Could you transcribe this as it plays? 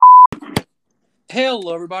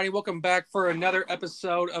Hello, everybody. Welcome back for another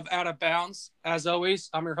episode of Out of Bounds. As always,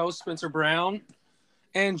 I'm your host, Spencer Brown.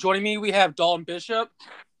 And joining me, we have Dalton Bishop.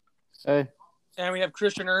 Hey. And we have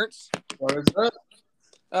Christian Ernst. What is that?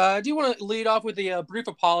 I do want to lead off with a brief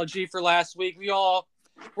apology for last week. We're all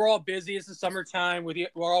busy. It's the summertime. We're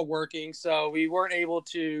all working, so we weren't able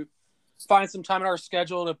to find some time in our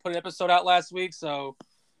schedule to put an episode out last week. So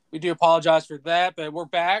we do apologize for that, but we're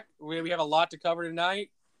back. We have a lot to cover tonight.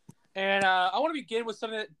 And I want to begin with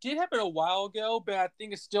something that did happen a while ago, but I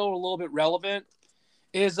think is still a little bit relevant,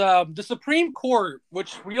 is the Supreme Court,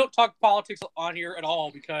 which we don't talk politics on here at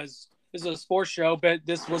all because this is a sports show, but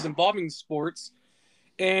this was involving sports.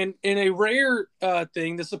 And in a rare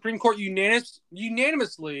thing, the Supreme Court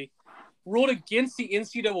unanimously ruled against the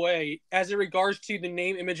NCAA as it regards to the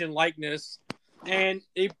name, image, and likeness. And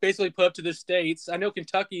it basically put up to the states. I know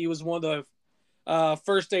Kentucky was one of the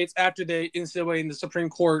first states after the NCAA and the Supreme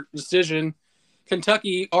Court decision.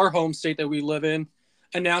 Kentucky, our home state that we live in,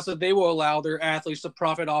 announced that they will allow their athletes to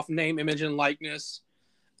profit off name, image, and likeness.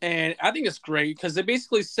 And I think it's great because they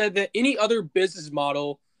basically said that any other business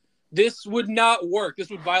model, this would not work. This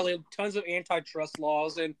would violate tons of antitrust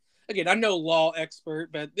laws. And again, I'm no law expert,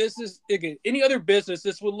 but this is, again, any other business,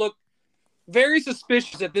 this would look very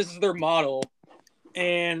suspicious that this is their model.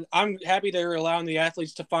 And I'm happy they're allowing the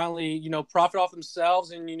athletes to finally, profit off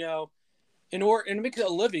themselves and, and make a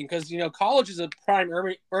living because, college is a prime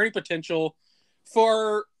earning potential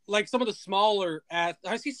for like some of the smaller, I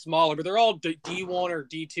see smaller, but they're all D1 or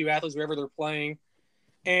D2 athletes, wherever they're playing.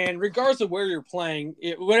 And regardless of where you're playing,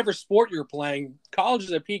 whatever sport you're playing, college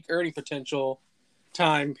is a peak earning potential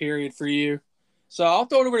time period for you. So I'll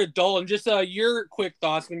throw it over to Dolan. Just your quick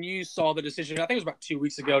thoughts when you saw the decision. I think it was about 2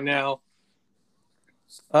 weeks ago now.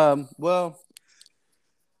 I'm not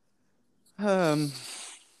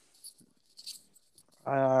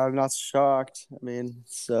shocked. I mean,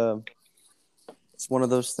 it's one of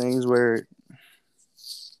those things where,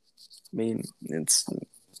 it's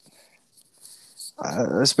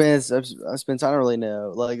I spent time to really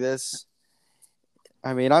know like this.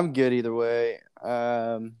 I mean, I'm good either way.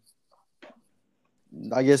 I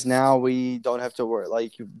guess now we don't have to worry.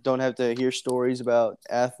 Like, you don't have to hear stories about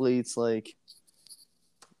athletes like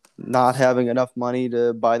not having enough money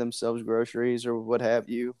to buy themselves groceries or what have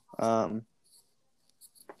you.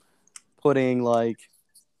 Putting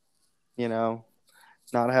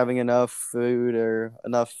not having enough food or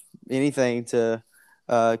enough anything to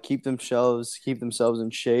keep themselves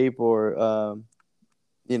in shape or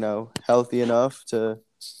healthy enough to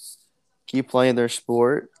keep playing their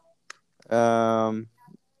sport. They're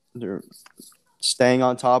staying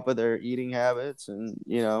on top of their eating habits and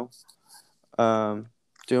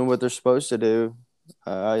doing what they're supposed to do.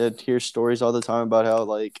 I hear stories all the time about how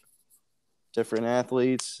different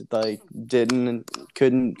athletes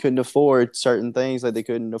couldn't afford certain things, like they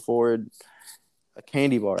couldn't afford a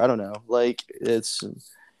candy bar. I don't know. It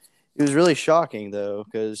was really shocking though,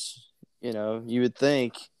 because you would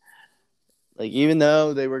think even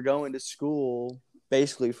though they were going to school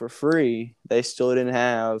basically for free, they still didn't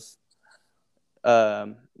have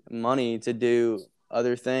money to do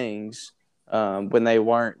other things when they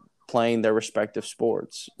weren't playing their respective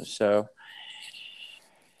sports. So,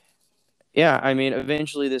 yeah, I mean,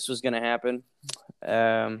 eventually this was going to happen.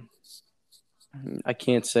 I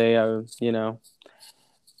can't say I was,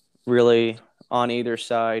 really on either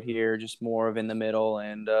side here, just more of in the middle.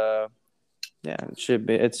 And, it should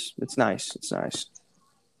be. It's nice. It's nice.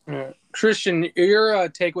 Christian, your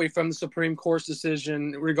takeaway from the Supreme Court's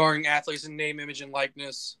decision regarding athletes and name, image, and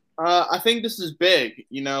likeness? I think this is big.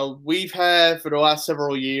 We've had for the last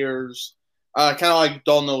several years, kind of like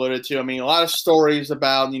Dalton alluded to, a lot of stories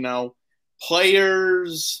about,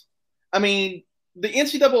 players. The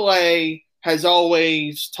NCAA has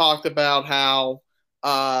always talked about how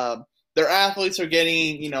their athletes are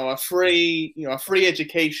getting, a free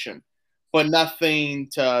education, but nothing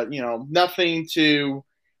to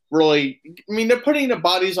really, they're putting their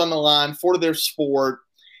bodies on the line for their sport.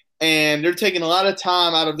 And they're taking a lot of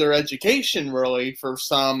time out of their education, really, for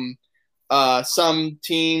some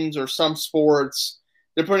teams or some sports.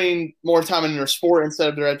 They're putting more time in their sport instead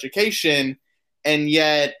of their education, and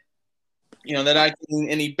yet, they're not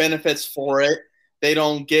getting any benefits for it. They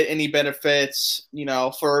don't get any benefits,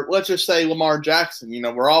 for, let's just say, Lamar Jackson.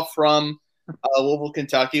 We're all from Louisville,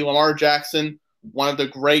 Kentucky. Lamar Jackson, one of the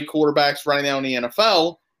great quarterbacks right now in the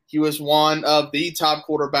NFL. He was one of the top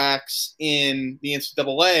quarterbacks in the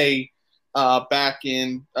NCAA back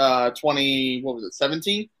in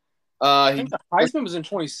 17? I think the Heisman was in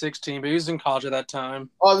 2016, but he was in college at that time.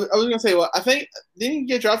 I was going to say, I think, didn't he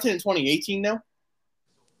get drafted in 2018 now?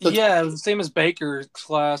 Yeah, it was the same as Baker's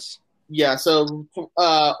class. Yeah, so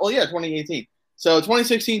 2018. So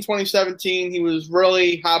 2016, 2017, he was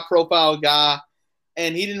really high profile guy,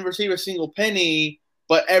 and he didn't receive a single penny,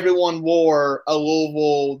 but everyone wore a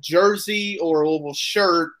Louisville jersey or a Louisville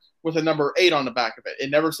shirt with a number 8 on the back of it. It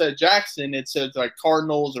never said Jackson. It said like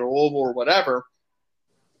Cardinals or Louisville or whatever.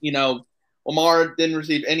 Lamar didn't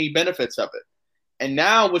receive any benefits of it. And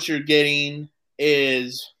now what you're getting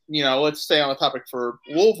is, let's stay on the topic for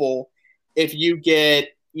Louisville. If you get,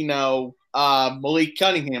 Malik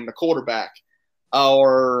Cunningham, the quarterback,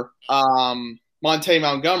 or Monte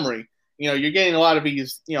Montgomery, you're getting a lot of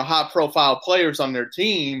these, high-profile players on their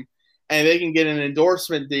team, and they can get an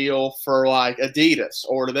endorsement deal for, like, Adidas,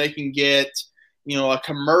 or they can get, a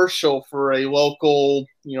commercial for a local,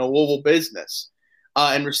 Louisville business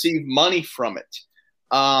and receive money from it.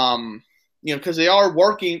 Because they are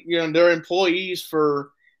working, they're employees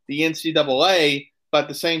for the NCAA, but at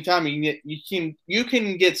the same time, you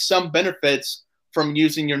can get some benefits from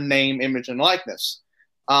using your name, image, and likeness.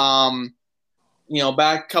 Back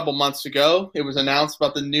a couple months ago, it was announced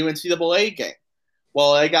about the new NCAA game.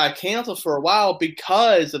 Well, it got canceled for a while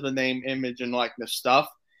because of the name, image, and likeness stuff,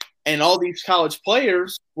 and all these college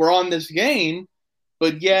players were on this game,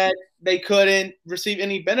 but yet they couldn't receive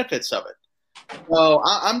any benefits of it. So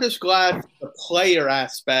I'm just glad for the player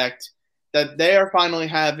aspect that they are finally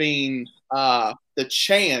having the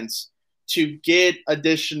chance to get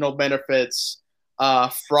additional benefits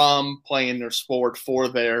from playing their sport for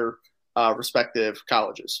their respective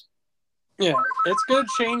colleges. Yeah, it's going to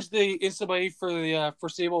change the NCAA for the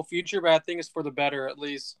foreseeable future, but I think it's for the better at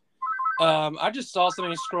least. I just saw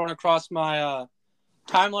something scrolling across my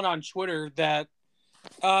timeline on Twitter that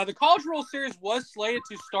the College World Series was slated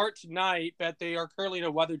to start tonight, but they are currently in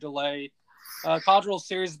a weather delay. College World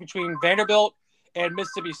Series between Vanderbilt and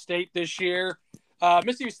Mississippi State this year.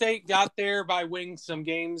 Mississippi State got there by winning some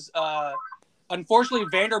games. Unfortunately,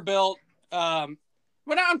 Vanderbilt, well,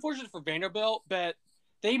 not unfortunate for Vanderbilt, but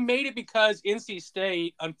they made it because NC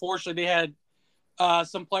State, unfortunately, they had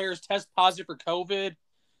some players test positive for COVID.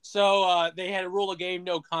 So they had to rule a game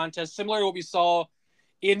no contest, similar to what we saw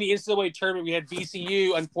in the NCAA tournament. We had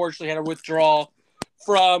VCU, unfortunately, had to withdraw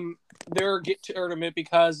from their tournament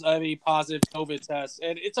because of a positive COVID test.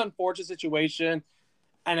 And it's an unfortunate situation.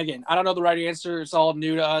 And again, I don't know the right answer. It's all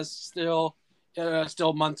new to us still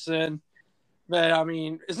months in. But, I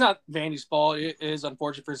mean, it's not Vandy's fault. It is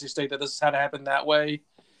unfortunate for NC State that this had to happen that way.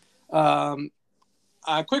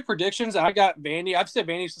 Quick predictions. I got Vandy. I've said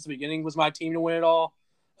Vandy since the beginning was my team to win it all.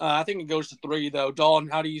 I think it goes to 3, though. Dalton,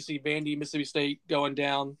 how do you see Vandy, Mississippi State going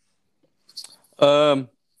down? It's going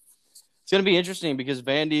to be interesting because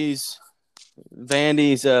Vandy's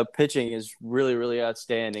pitching is really, really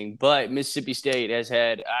outstanding. But Mississippi State has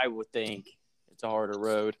had, I would think, it's a harder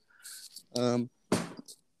road. I'm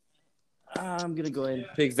going to go ahead and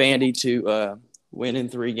pick Vandy to win in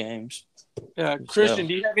 3 games. Christian,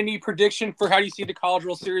 do you have any prediction for how you see the College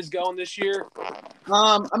World Series going this year?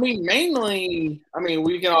 Mainly,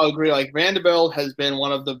 we can all agree, like, Vanderbilt has been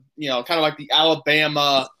one of the, kind of like the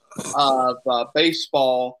Alabama of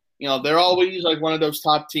baseball. They're always like one of those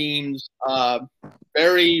top teams,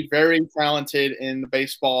 very, very talented in the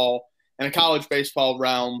baseball and the college baseball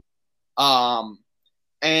realm.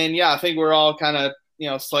 And yeah, I think we're all kind of,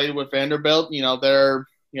 slated with Vanderbilt. They're,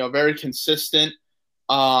 very consistent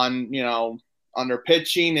on their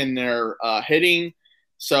pitching and their hitting.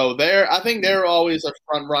 So I think they're always a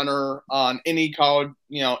front runner on any college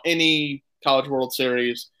World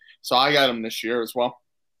Series. So I got them this year as well.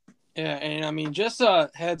 Yeah, and just a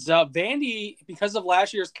heads up, Vandy, because of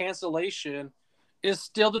last year's cancellation, is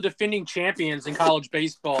still the defending champions in college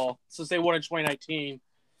baseball since they won in 2019.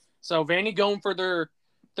 So Vandy going for their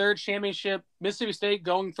 3rd championship, Mississippi State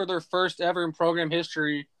going for their 1st ever in program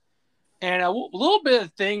history. And a little bit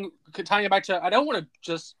of thing, tying it back to, I don't want to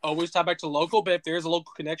just always tie back to local, but if there is a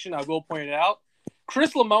local connection, I will point it out.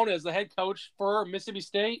 Chris Lamona is the head coach for Mississippi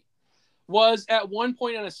State, was at one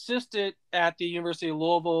point an assistant at the University of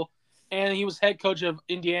Louisville, and he was head coach of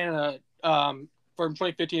Indiana from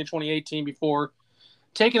 2015 to 2018 before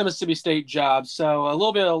taking the Mississippi State job. So a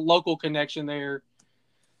little bit of local connection there.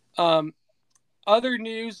 Other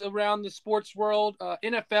news around the sports world,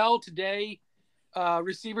 NFL today,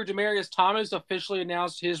 receiver Demaryius Thomas officially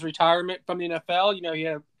announced his retirement from the NFL. He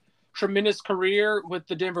had a tremendous career with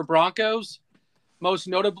the Denver Broncos. One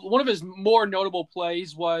of his more notable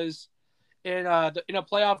plays was in a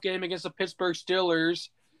playoff game against the Pittsburgh Steelers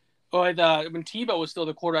when Tebow was still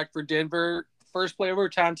the quarterback for Denver. First play of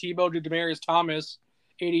overtime, Tebow to Demaryius Thomas,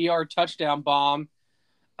 80-yard touchdown bomb.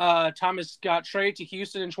 Thomas got traded to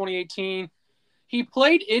Houston in 2018. he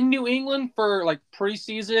played in New England for like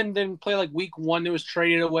preseason, then played like week 1. That was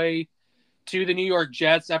traded away to the New York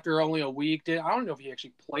Jets after only a week. I don't know if he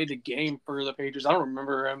actually played the game for the Patriots. I don't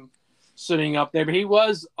remember him sitting up there, but he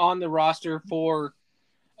was on the roster for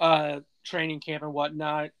training camp and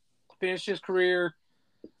whatnot. Finished his career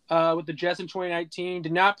with the Jets in 2019.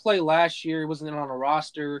 Did not play last year. He wasn't on a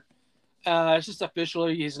roster. It's just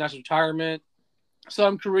officially his next retirement.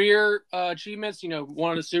 Some career achievements,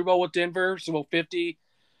 won a Super Bowl with Denver, Super Bowl 50,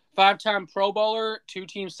 5-time Pro Bowler,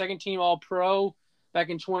 2-team, second-team All-Pro back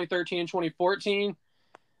in 2013 and 2014.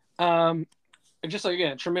 Just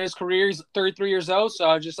again, tremendous career. He's 33 years old,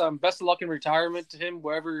 so just best of luck in retirement to him,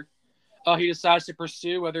 wherever he decides to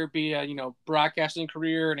pursue, whether it be a broadcasting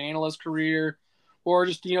career, an analyst career, or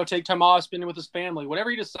just take time off spending with his family.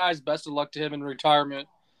 Whatever he decides, best of luck to him in retirement.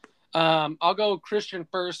 I'll go Christian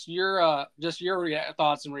first. Your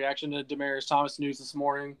thoughts and reaction to Demaryius Thomas news this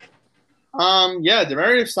morning. Yeah,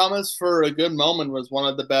 Demaryius Thomas for a good moment was one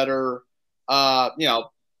of the better, arguably,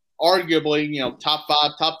 top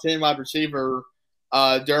 5, top 10 wide receiver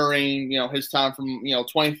during his time from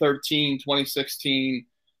 2013, 2016.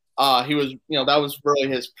 He was that was really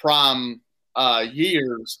his prime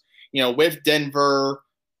years. With Denver,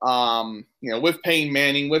 with Peyton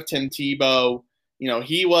Manning, with Tim Tebow.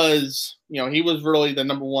 He was really the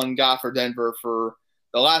number one guy for Denver for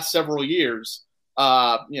the last several years.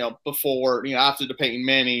 Before after the Peyton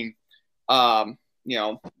Manning,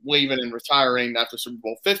 leaving and retiring after Super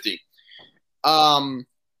Bowl 50. And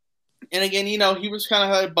again, he was kind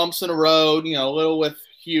of had bumps in the road. A little with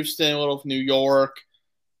Houston, a little with New York,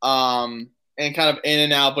 and kind of in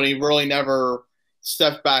and out. But he really never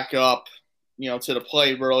stepped back up, to the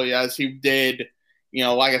plate really as he did.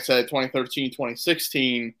 Like I said, 2013,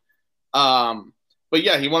 2016. But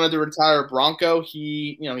yeah, he wanted to retire Bronco.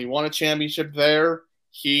 He won a championship there.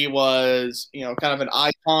 He was, kind of an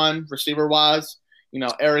icon receiver-wise.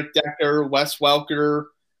 Eric Decker, Wes Welker.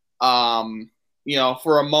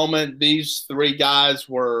 For a moment, these 3 guys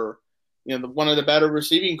were, one of the better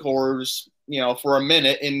receiving corps, for a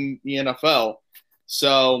minute in the NFL.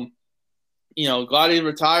 So, glad he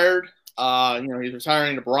retired. He's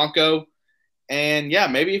retiring to Bronco. And yeah,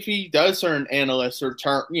 maybe if he does turn analyst or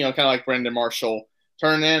turn, kind of like Brandon Marshall,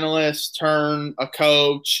 turn analyst, turn a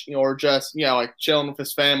coach, or just, like chilling with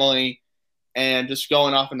his family and just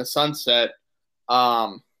going off in the sunset.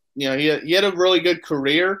 He had a really good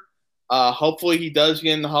career. Hopefully he does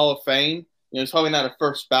get in the Hall of Fame. He's probably not a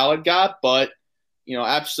first ballot guy, but,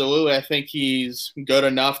 absolutely, I think he's good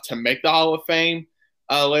enough to make the Hall of Fame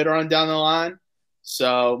later on down the line.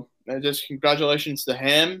 So just congratulations to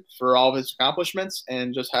him for all of his accomplishments,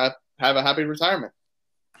 and just have a happy retirement.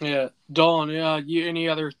 Yeah, Dawn. Yeah, any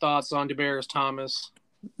other thoughts on Demaryius Thomas?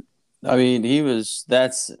 I mean,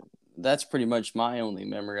 that's pretty much my only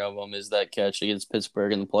memory of him is that catch against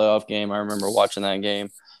Pittsburgh in the playoff game. I remember watching that game,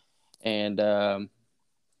 and I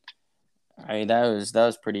mean that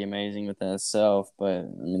was pretty amazing with that itself. But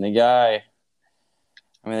I mean the guy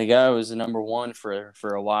was the number one for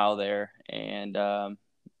a while there, and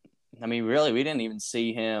I mean really we didn't even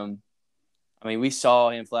see him. I mean we saw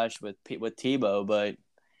him flash with Tebow, but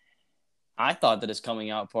I thought that his coming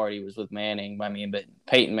out party was with Manning. I mean, but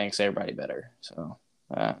Peyton makes everybody better. So,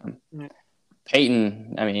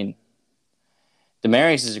 Peyton, I mean,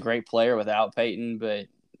 Demaryius is a great player without Peyton, but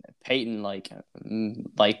Peyton like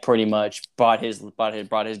pretty much brought his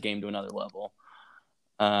game to another level.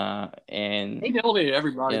 And he elevated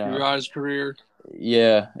everybody throughout his career.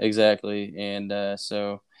 Yeah, exactly. And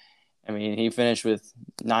so, I mean, he finished with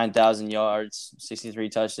 9,000 yards, 63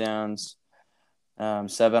 touchdowns.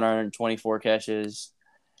 724 catches.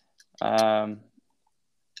 Didn't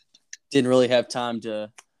really have time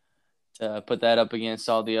to put that up against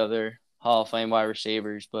all the other Hall of Fame wide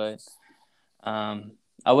receivers, but I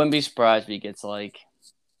wouldn't be surprised if he gets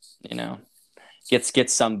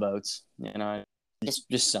gets some votes.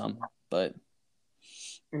 Just some. But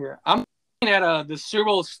yeah, I'm looking at the Super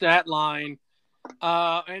Bowl stat line.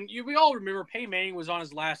 And we all remember Peyton Manning was on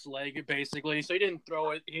his last leg, basically, so he didn't throw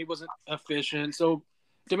it. He wasn't efficient. So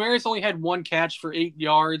Demaryius only had 1 catch for 8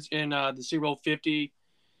 yards in the Super Bowl 50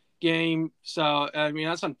 game. So, I mean,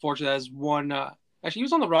 that's unfortunate. As one, actually, he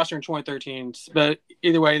was on the roster in 2013, but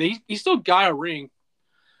either way, he still got a ring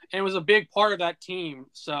and was a big part of that team.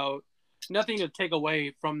 So, nothing to take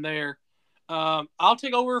away from there. I'll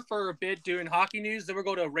take over for a bit doing hockey news. Then we'll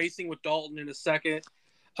go to racing with Dalton in a second.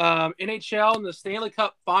 NHL and the Stanley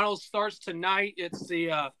Cup Finals starts tonight. It's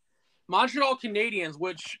the Montreal Canadiens,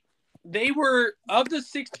 which they were, of the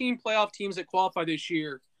 16 playoff teams that qualified this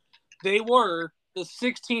year, they were the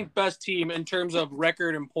 16th best team in terms of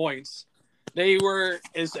record and points. They were,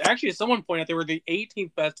 as actually someone pointed out, they were the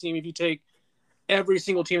 18th best team if you take every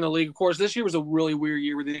single team in the league. Of course, this year was a really weird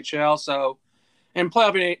year with the NHL, so and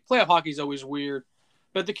playoff hockey is always weird.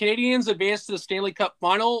 But the Canadiens advanced to the Stanley Cup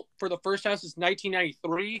final for the first time since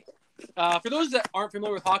 1993. For those that aren't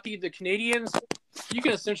familiar with hockey, the Canadiens, you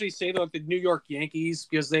can essentially say they're like the New York Yankees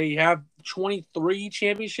because they have 23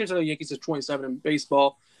 championships. I know the Yankees have 27 in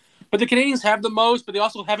baseball. But the Canadiens have the most, but they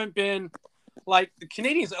also haven't been like the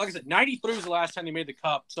Canadiens. Like I said, 93 was the last time they made the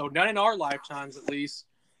Cup, so not in our lifetimes at least.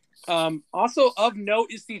 Also of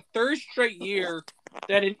note is the third straight year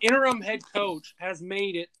that an interim head coach has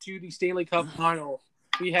made it to the Stanley Cup final.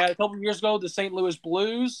 We had a couple of years ago the St. Louis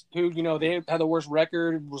Blues, who they had the worst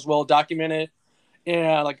record, was well documented. In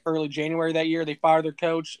like early January that year, they fired their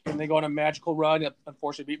coach and they go on a magical run.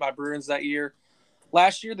 Unfortunately, beat by Bruins that year.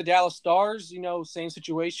 Last year, the Dallas Stars, same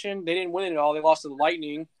situation. They didn't win it all. They lost to the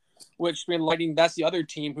Lightning, which Lightning, that's the other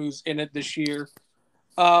team who's in it this year.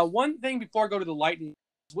 One thing before I go to the Lightning,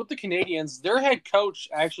 with the Canadiens, their head coach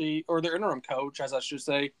actually, or their interim coach, as I should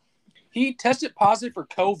say, he tested positive for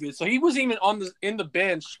COVID, so he was even in the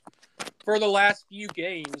bench for the last few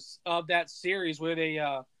games of that series where they,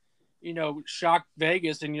 shocked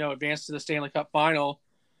Vegas and advanced to the Stanley Cup final.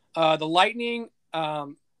 The Lightning,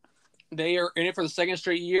 they are in it for the second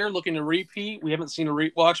straight year, looking to repeat. We haven't seen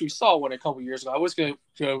well, actually, we saw one a couple years ago. I was going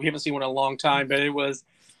to, we haven't seen one in a long time, but it was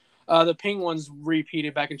the Penguins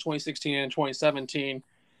repeated back in 2016 and 2017.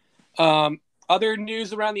 Other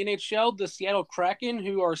news around the NHL, the Seattle Kraken,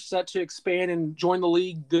 who are set to expand and join the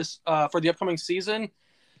league for the upcoming season,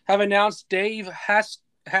 have announced Dave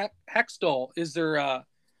Hextall is their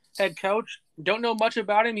head coach. Don't know much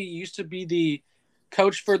about him. He used to be the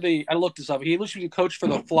coach for I looked this up. He used to be the coach for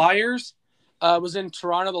the Flyers. Was in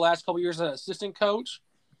Toronto the last couple of years as an assistant coach.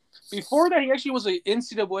 Before that, he actually was an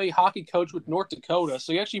NCAA hockey coach with North Dakota.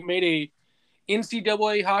 So he actually made a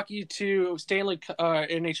NCAA hockey to Stanley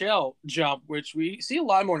NHL jump, which we see a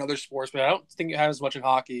lot more in other sports, but I don't think it has as much in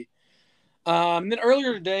hockey. Then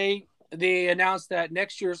earlier today, they announced that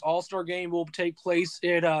next year's All-Star Game will take place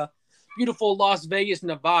in beautiful Las Vegas,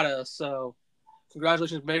 Nevada. So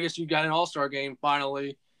congratulations, Vegas. You got an All-Star Game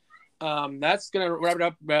finally. That's going to wrap it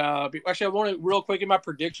up. Actually, I want to real quick get my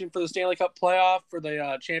prediction for the Stanley Cup playoff for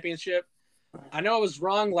the championship. I know I was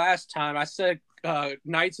wrong last time. I said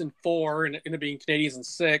Knights in 4 and it ended up being Canadiens in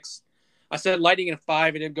 6. I said Lightning in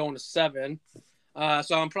 5 and it going to 7. So I'm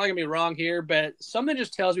probably going to be wrong here, but something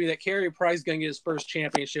just tells me that Carey Price is going to get his first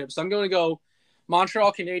championship. So I'm going to go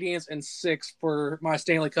Montreal Canadiens in 6 for my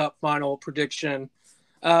Stanley Cup final prediction.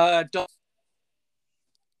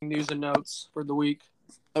 News and notes for the week.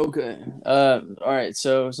 Okay. All right.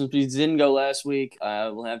 So since we didn't go last week,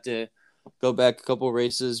 we'll have to go back a couple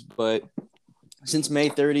races. But since May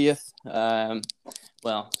 30th,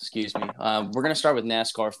 excuse me, we're gonna start with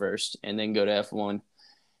NASCAR first, and then go to F1.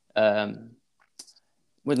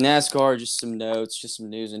 With NASCAR, just some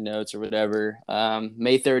news and notes or whatever.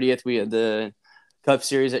 May 30th, we had the Cup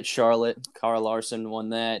Series at Charlotte. Kyle Larson won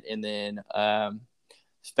that, and then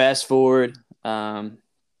fast forward.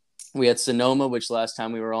 We had Sonoma, which last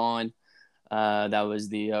time we were on, that was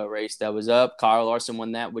the race that was up. Kyle Larson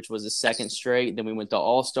won that, which was the second straight. Then we went to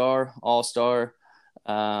All-Star,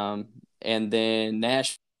 and then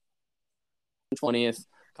Nashville 20th.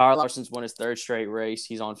 Kyle Larson's won his third straight race.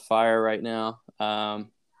 He's on fire right now.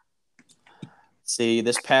 See,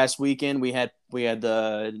 this past weekend we had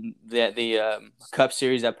the Cup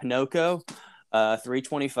Series at Pinocchio.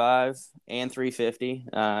 325 and 350.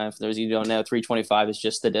 For those of you who don't know, 325 is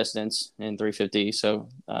just the distance, and 350. So,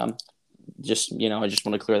 I just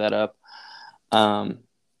want to clear that up. And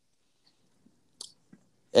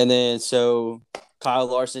then so Kyle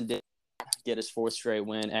Larson did get his fourth straight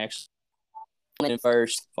win, actually in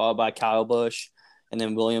first, followed by Kyle Busch, and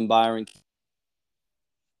then William Byron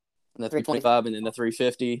in the 325, and then the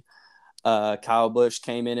 350. Kyle Busch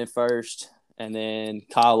came in at first. And then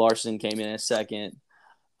Kyle Larson came in at second.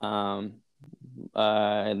 And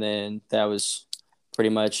then that was pretty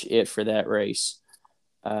much it for that race.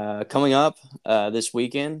 Coming up this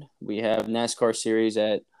weekend, we have NASCAR Series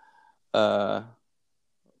at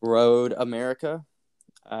Road America.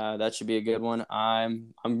 That should be a good one.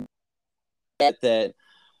 I'm bet that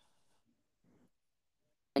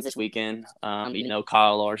this weekend,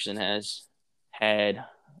 Kyle Larson has had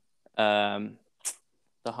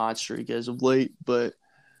the hot streak as of late, but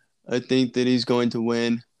I think that he's going to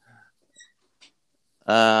win.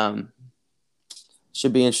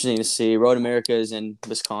 Should be interesting to see. Road America is in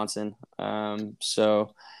Wisconsin,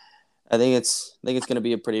 so I think it's going to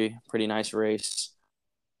be a pretty nice race.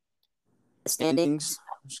 Standings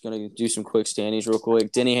just gonna do some quick standings real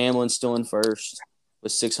quick. Denny Hamlin's still in first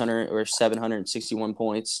with 761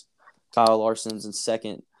 points. Kyle Larson's in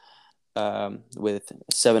second with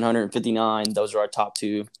 759. Those are our top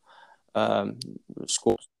two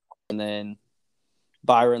scores. And then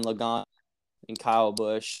Byron Lagon and Kyle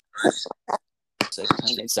Busch. So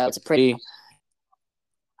it's a pretty,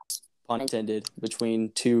 pun intended,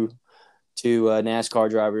 between two NASCAR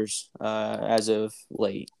drivers as of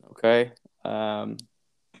late. Okay.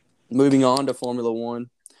 Moving on to Formula One.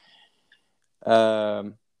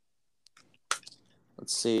 Let's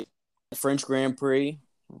see. French Grand Prix.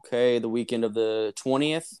 Okay, the weekend of the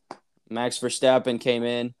 20th. Max Verstappen came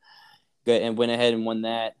in and went ahead and won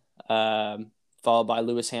that. Followed by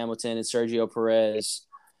Lewis Hamilton and Sergio Perez.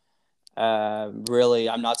 Really,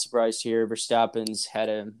 I'm not surprised here. Verstappen's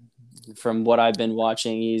from what I've been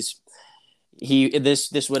watching,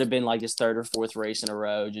 this would have been like his third or fourth race in a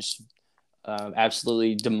row, just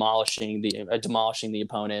absolutely demolishing the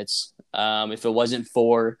opponents. If it wasn't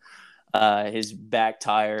for his back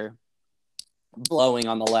tire blowing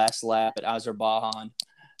on the last lap at Azerbaijan,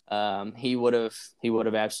 he would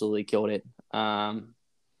have absolutely killed it.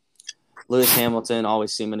 Lewis Hamilton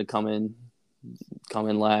always seeming to come in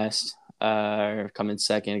last, or come in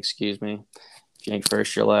second, excuse me. If you ain't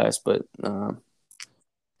first, you're last. But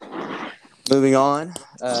moving on,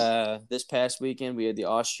 this past weekend we had the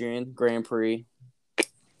Austrian Grand Prix.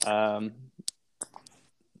 That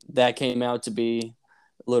came out to be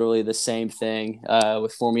literally the same thing.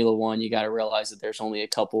 With Formula One, you got to realize that there's only a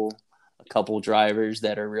couple drivers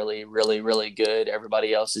that are really, really, really good.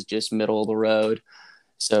 Everybody else is just middle of the road.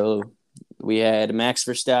 So we had Max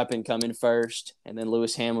Verstappen come in first, and then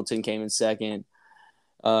Lewis Hamilton came in second.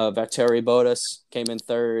 Valtteri Bottas came in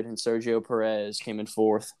third, and Sergio Perez came in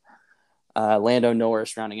fourth. Lando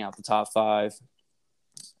Norris rounding out the top five.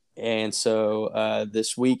 And so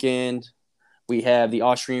this weekend we have the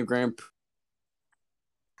Austrian Grand Prix.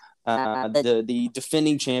 The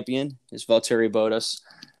defending champion is Valtteri Bottas,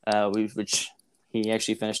 which he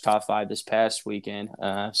actually finished top five this past weekend.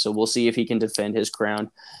 So we'll see if he can defend his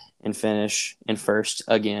crown and finish in first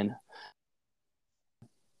again,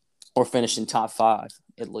 or finish in top five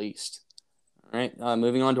at least. All right.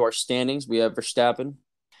 Moving on to our standings, we have Verstappen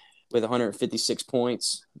with 156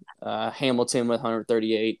 points, Hamilton with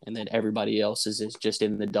 138, and then everybody else is just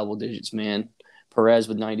in the double digits, man. Perez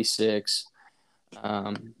with 96,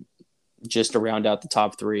 just to round out the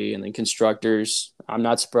top three. And then constructors, I'm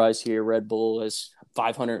not surprised here. Red Bull has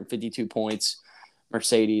 552 points,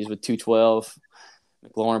 Mercedes with 212,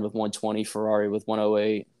 McLaren with 120, Ferrari with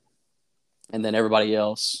 108, and then everybody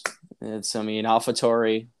else.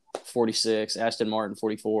 AlphaTauri 46, Aston Martin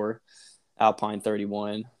 44, Alpine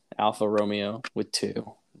 31, Alfa Romeo with 2 to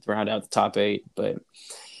round out the top 8. But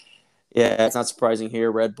yeah, it's not surprising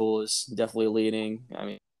here. Red Bull is definitely leading. I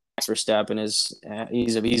mean, Max Verstappen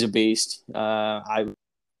he's a beast. I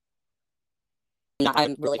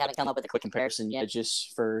really haven't come up with a quick comparison yet,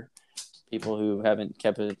 just for people who haven't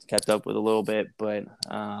kept up with a little bit. But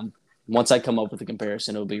once I come up with a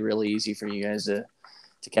comparison, it'll be really easy for you guys to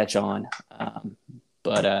catch on.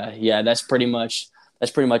 Yeah, that's pretty much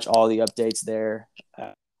all the updates there.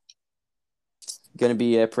 Going to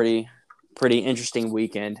be a pretty interesting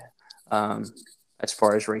weekend as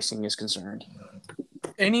far as racing is concerned.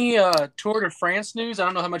 Any Tour de France news? I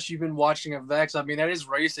don't know how much you've been watching of that. 'Cause, I mean, that is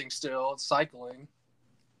racing still. It's cycling.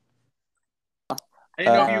 I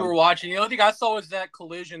didn't know if you were watching. The only thing I saw was that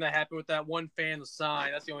collision that happened with that one fan, the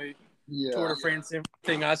sign. That's the only Tour de France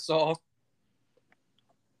thing I saw.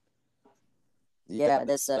 Yeah,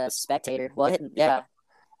 this spectator. Well, yeah.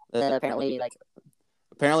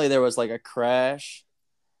 Apparently there was like a crash,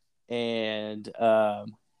 and let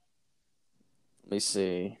me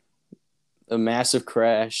see, a massive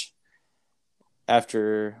crash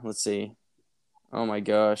after, let's see, oh my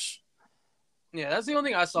gosh. Yeah, that's the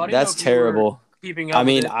only thing I saw. That's terrible. Keeping up. I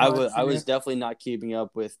mean, I was definitely not keeping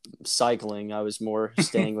up with cycling. I was more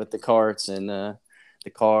staying with the karts and the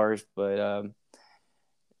cars. But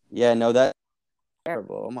yeah, no, that's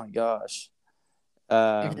terrible. Oh my gosh.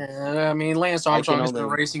 I mean, Lance Armstrong has been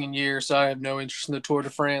racing in years, so I have no interest in the Tour de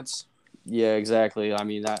France. Yeah, exactly. I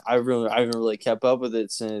mean, I haven't really kept up with it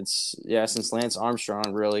since Lance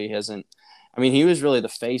Armstrong really hasn't. I mean, he was really the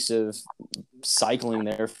face of cycling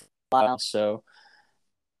there for a while. So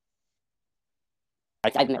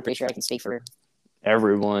I'm pretty sure I can speak for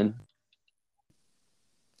everyone.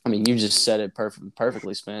 I mean, you just said it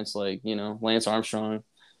perfectly, Spence. Like, Lance Armstrong.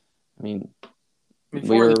 I mean,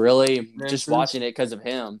 we were really just watching it because of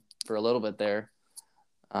him for a little bit there.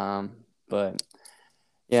 But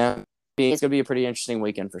yeah, it's going to be a pretty interesting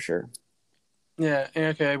weekend for sure. Yeah.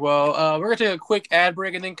 Okay. Well, we're gonna take a quick ad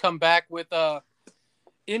break and then come back with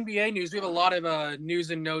NBA news. We have a lot of news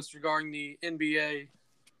and notes regarding the NBA,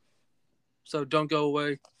 so don't go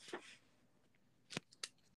away.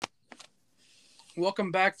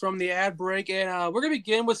 Welcome back from the ad break, and we're gonna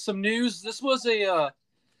begin with some news. This was a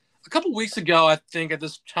couple weeks ago, I think, at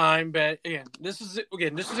this time, but again, this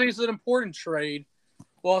is an important trade.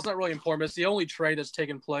 Well, it's not really important. It's the only trade that's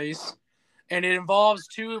taken place, and it involves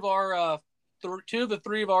two of the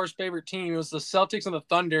three of our favorite teams, the Celtics and the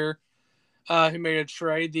Thunder, who made a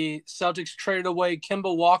trade. The Celtics traded away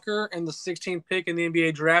Kemba Walker and the 16th pick in the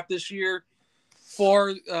NBA draft this year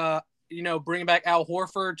for bringing back Al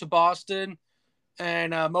Horford to Boston.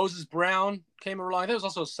 And Moses Brown came along. I think it was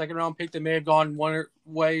also a second-round pick that may have gone one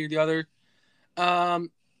way or the other.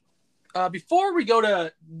 Before we go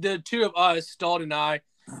to the two of us, Dalton and I,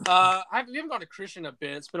 we haven't gone to Christian a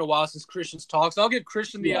bit. It's been a while since Christian's talked. So I'll give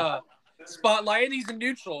Christian the spotlight. And he's a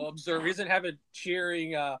neutral observer. He doesn't have a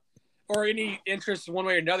cheering or any interest in one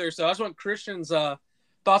way or another. So I just want Christian's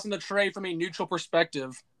thoughts on the trade from a neutral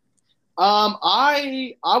perspective.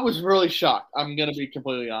 I was really shocked. I'm going to be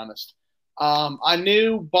completely honest. I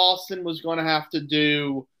knew Boston was going to have to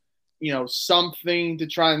do, something to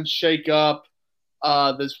try and shake up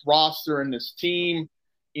this roster and this team.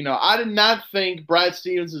 I did not think Brad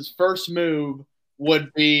Stevens' first move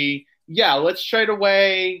would be, let's trade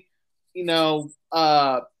away,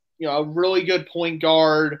 a really good point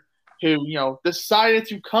guard who, decided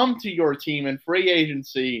to come to your team in free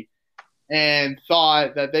agency and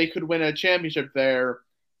thought that they could win a championship there,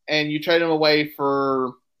 and you trade him away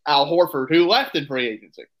for Al Horford, who left in free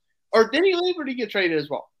agency. Or did he leave or did he get traded as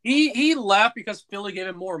well? He left because Philly gave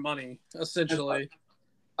him more money, essentially.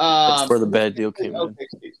 That's where the bad deal came in.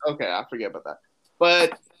 Okay, I forget about that.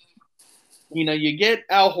 But, you get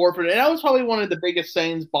Al Horford, and that was probably one of the biggest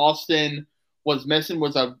things Boston was missing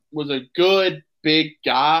was a good, big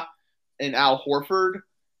guy in Al Horford.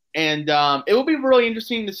 And it will be really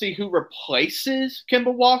interesting to see who replaces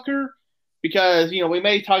Kemba Walker because, we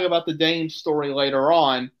may talk about the Dame story later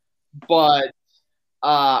on, but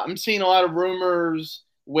I'm seeing a lot of rumors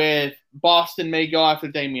with Boston may go after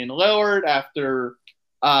Damian Lillard after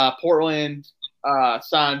Portland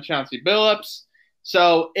signed Chauncey Billups.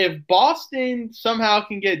 So if Boston somehow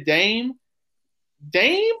can get Dame,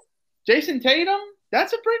 Jason Tatum,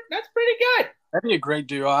 that's pretty good. That'd be a great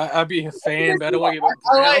duo. I'd be a fan, but I don't want to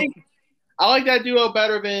get I like that duo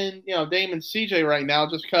better than Dame and CJ right now,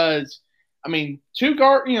 just because two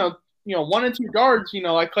guard, 1 and 2 guards,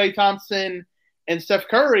 like Klay Thompson and Steph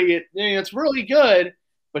Curry, it's really good,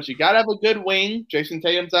 but you gotta have a good wing. Jason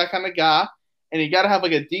Tatum's that kind of guy, and you gotta have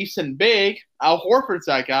like a decent big. Al Horford's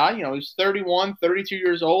that guy. He's 31, 32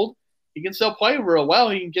 years old. He can still play real well.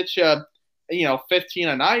 He can get you, 15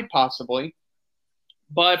 a night possibly.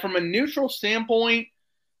 But from a neutral standpoint,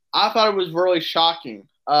 I thought it was really shocking.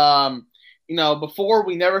 Before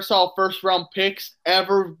we never saw first round picks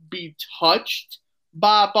ever be touched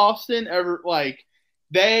by Boston.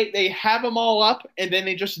 They have them all up and then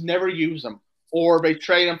they just never use them, or they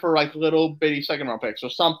trade them for like little bitty second round picks or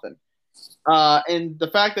something. And the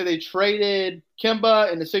fact that they traded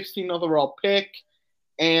Kemba in the 16th overall pick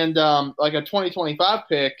and like a 2025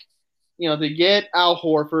 pick, to get Al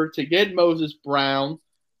Horford, to get Moses Brown,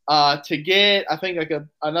 to get I think like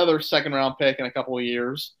another second round pick in a couple of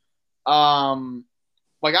years. I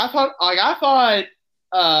thought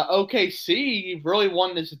OKC really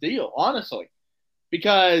won this deal, honestly,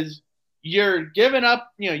 because you're giving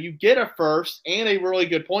up, you get a first and a really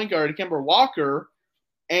good point guard, Kemba Walker,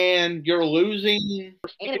 and you're losing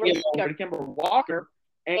Kemba Walker,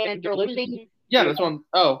 and you're losing. Yeah, that's one.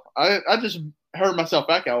 Oh, I just heard myself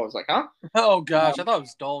back. I was like, huh? Oh gosh, I thought it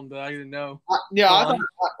was Dalton, but I didn't know. I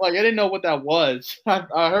didn't know what that was.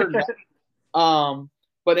 I heard that.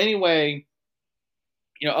 But anyway,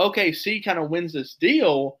 OKC kind of wins this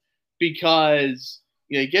deal because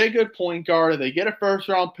they get a good point guard, they get a first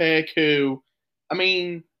round pick who, a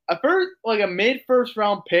mid first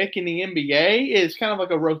round pick in the NBA is kind of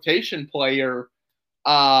like a rotation player,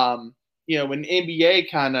 in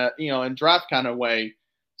NBA kind of, in draft kind of way.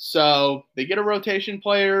 So they get a rotation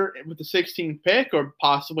player with the 16th pick, or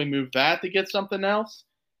possibly move that to get something else.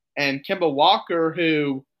 And Kemba Walker,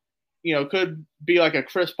 who, could be like a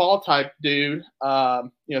Chris Paul type dude,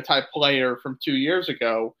 type player from 2 years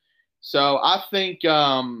ago. So I think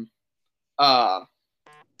OKC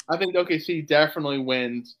definitely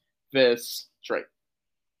wins this trade.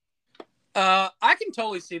 I can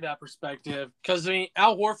totally see that perspective because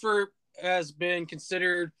Al Horford has been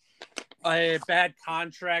considered a bad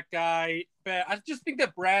contract guy, but I just think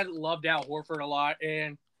that Brad loved Al Horford a lot,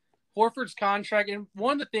 and Horford's contract, and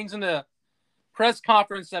one of the things in the press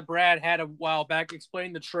conference that Brad had a while back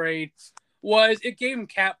explaining the trade was it gave him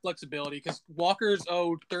cap flexibility because Walker's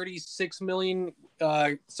owed $36 million,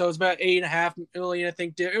 so it's about $8.5 million. I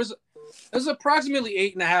think it was approximately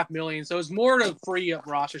 $8.5 million, so it's more to free up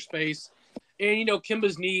roster space. And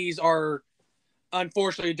Kemba's knees are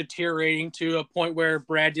unfortunately deteriorating to a point where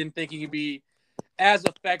Brad didn't think he could be as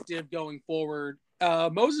effective going forward.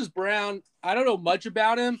 Moses Brown, I don't know much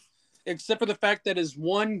about him except for the fact that his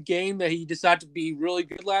one game that he decided to be really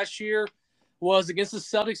good last year was against the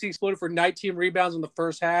Celtics. He exploded for 19 rebounds in the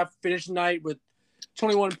first half, finished the night with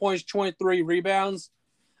 21 points, 23 rebounds.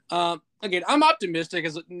 Again, I'm optimistic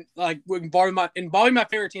as involving my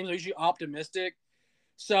favorite teams. I'm usually optimistic.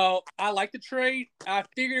 So I like the trade. I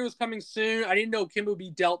figured it was coming soon. I didn't know Kim would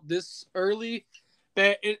be dealt this early.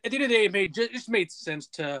 But at the end of the day, it just made sense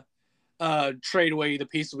to trade away the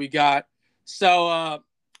pieces we got. So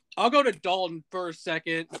I'll go to Dalton for a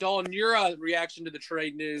second. Dalton, your reaction to the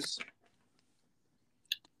trade news?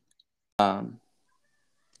 Bro,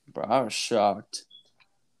 I was shocked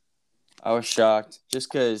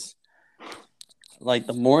just because,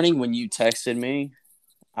 the morning when you texted me,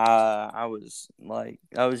 I was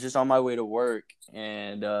just on my way to work,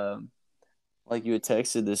 and you had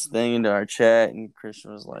texted this thing into our chat, and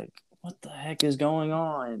Christian was like, "What the heck is going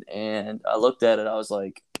on?" And I looked at it, I was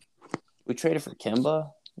like, "We traded for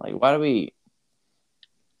Kemba? Why do we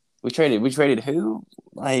traded who?"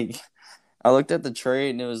 I looked at the trade,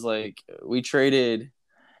 and it was we traded.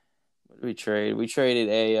 What did we trade? We traded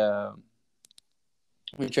Al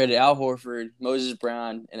Horford, Moses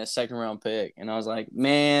Brown, and a second-round pick. And I was like,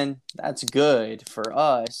 man, that's good for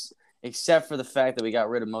us, except for the fact that we got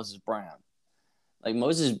rid of Moses Brown.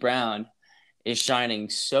 Moses Brown is shining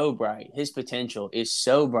so bright. His potential is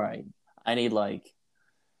so bright. I need, a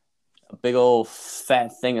big old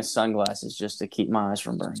fat thing of sunglasses just to keep my eyes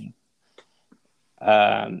from burning.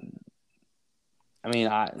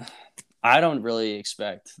 I don't really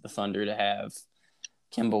expect the Thunder to have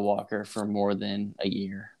Kemba Walker for more than a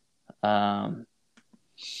year.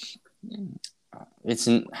 It's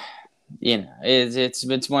one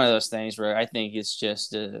of those things where I think it's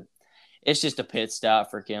just a pit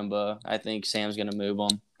stop for Kemba. I think Sam's going to move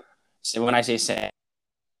him. So when I say Sam,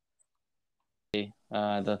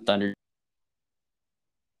 the Thunder,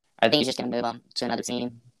 I think he's just going to move him to another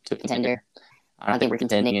team, to a contender. I don't think we're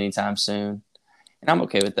contending anytime soon. And I'm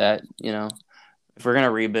okay with that. If we're going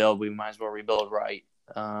to rebuild, we might as well rebuild right.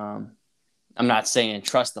 I'm not saying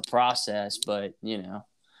trust the process, but,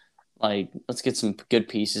 let's get some good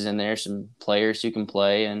pieces in there, some players who can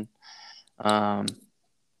play. And, I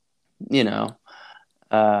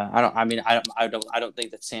don't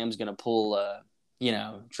think that Sam's going to pull,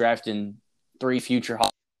 drafting 3 future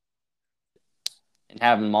and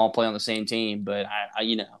have them all play on the same team. But I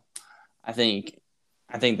think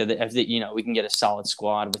that if we can get a solid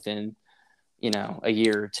squad within a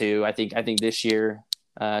year or two. I think this year,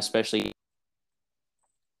 especially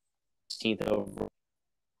 16th over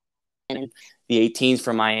the 18th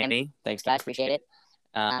from Miami. Thanks, guys. Appreciate it.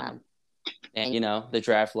 And the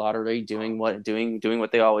draft lottery doing what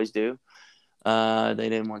they always do. They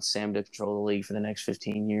didn't want Sam to control the league for the next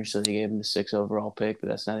 15 years, so they gave him the 6th overall pick. But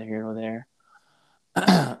that's neither here nor there.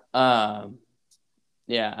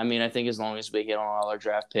 Yeah, I think as long as we get on all our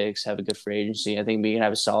draft picks, have a good free agency, I think we can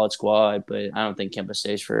have a solid squad. But I don't think Kemba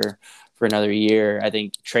stays for another year. I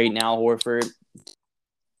think trading Al Horford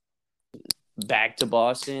back to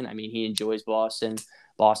Boston. He enjoys Boston.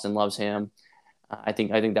 Boston loves him. I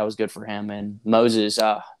think that was good for him. And Moses,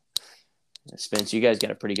 Spence, you guys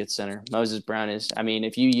got a pretty good center. Moses Brown is.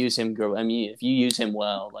 If you use him, if you use him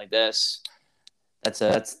well like this.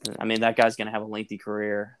 That guy's gonna have a lengthy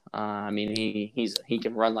career. He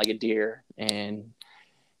can run like a deer, and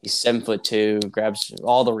he's 7'2", grabs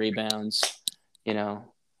all the rebounds.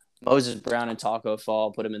 Moses Brown and Taco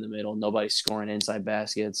Fall, put him in the middle. Nobody's scoring inside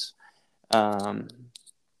baskets. His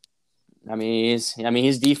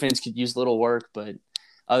defense could use a little work, but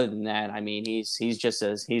other than that,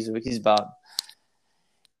 he's about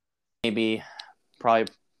maybe probably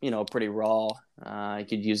pretty raw. He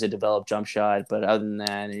could use a developed jump shot, but other than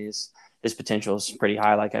that, his potential is pretty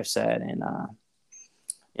high, like I've said. And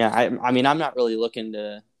I'm not really looking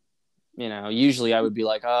to, usually I would be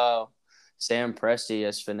like, oh, Sam Presti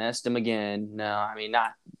has finessed him again. No,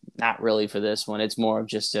 not really for this one. It's more of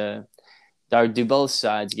just do both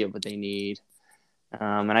sides get what they need?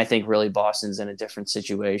 And I think really Boston's in a different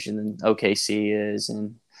situation than OKC is,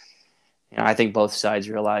 and I think both sides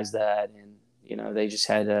realize that, and they just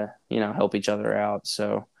had to help each other out.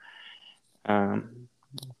 So,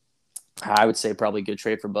 I would say probably good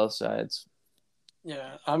trade for both sides.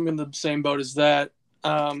 Yeah, I'm in the same boat as that.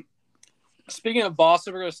 Speaking of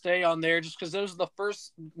Boston, we're going to stay on there just because those are the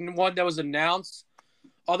first one that was announced.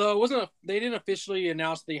 Although it wasn't, they didn't officially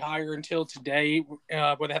announce the hire until today, when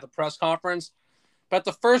they had the press conference. But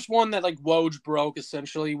the first one that like Woj broke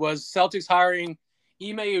essentially was Celtics hiring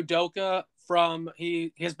Ime Udoka from.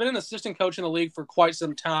 He has been an assistant coach in the league for quite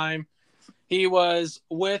some time. He was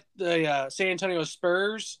with the San Antonio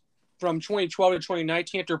Spurs from 2012 to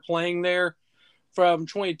 2019 after playing there from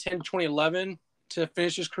 2010 to 2011 to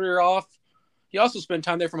finish his career off. He also spent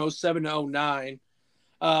time there from 07 to 09.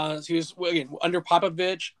 So he was again under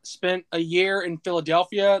Popovich, spent a year in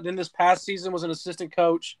Philadelphia. Then this past season was an assistant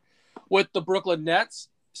coach with the Brooklyn Nets.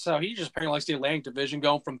 So he just apparently likes the Atlantic Division,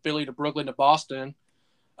 going from Philly to Brooklyn to Boston,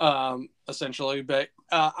 essentially. But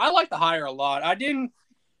I like the hire a lot. I didn't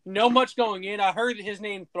know much going in. I heard his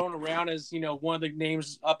name thrown around as, one of the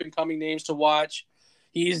names, up and coming names to watch.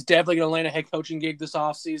 He's definitely going to land a head coaching gig this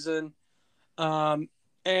offseason.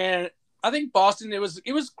 And I think Boston, it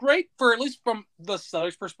was great for, at least from the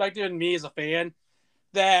Celtics perspective and me as a fan,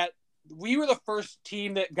 that we were the first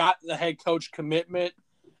team that got the head coach commitment.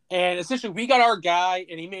 And essentially we got our guy,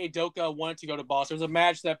 and Ime Udoka wanted to go to Boston. It was a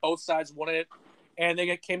match that both sides wanted, and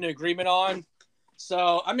they came to agreement on.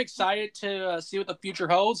 So I'm excited to see what the future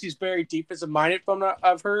holds. He's very defensive minded from what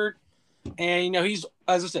I've heard. And, he's,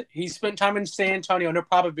 as I said, he spent time in San Antonio under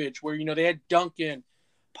Popovich, where, they had Duncan.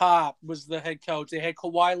 Pop was the head coach. They had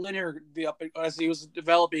Kawhi Leonard as he was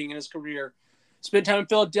developing in his career. Spent time in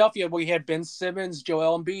Philadelphia, where he had Ben Simmons,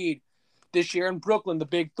 Joel Embiid. This year in Brooklyn, the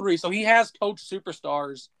big three. So he has coached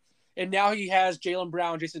superstars. And now he has Jaylen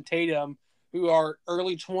Brown, Jason Tatum, who are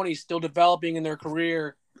early 20s, still developing in their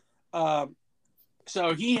career.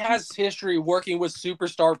 So he has history working with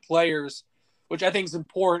superstar players, which I think is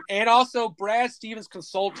important. And also Brad Stevens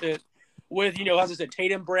consulted with, as I said,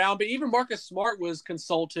 Tatum, Brown, but even Marcus Smart was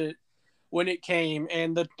consulted when it came.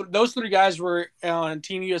 And those three guys were on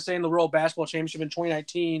Team USA in the World Basketball Championship in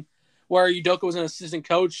 2019, where Udoka was an assistant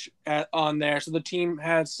coach on there. So the team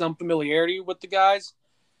had some familiarity with the guys.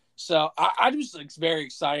 So I was very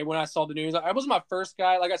excited when I saw the news. I wasn't my first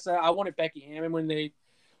guy. Like I said, I wanted Becky Hammon when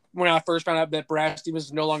I first found out that Brad Stevens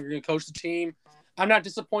was no longer going to coach the team. I'm not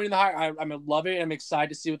disappointed in the hire. I'm going to love it. I'm excited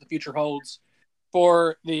to see what the future holds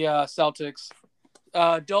for the Celtics.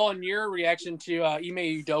 Dolan, your reaction to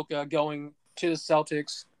Ime Udoka going to the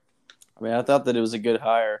Celtics? I mean, I thought that it was a good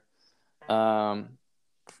hire. I'm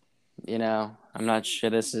not sure.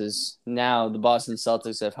 This is now the Boston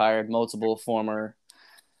Celtics have hired multiple former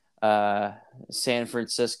San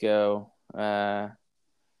Francisco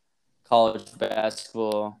college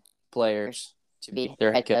basketball players to be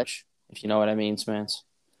their head coach, if you know what I mean, Spence.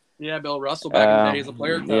 Yeah, Bill Russell back in the day as a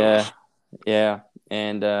player coach. Yeah.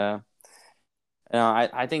 And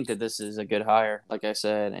I think that this is a good hire, like I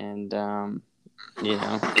said, and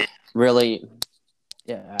really,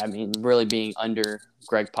 really being under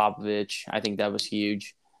Greg Popovich, I think that was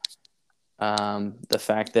huge. The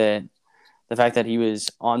fact that he was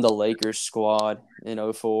on the Lakers squad in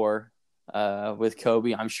 2004 with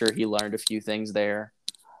Kobe, I'm sure he learned a few things there.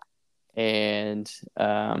 And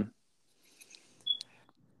I'm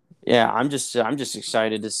just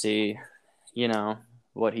excited to see,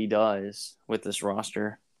 what he does with this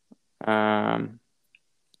roster. I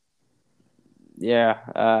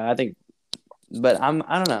think, but I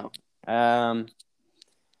don't know.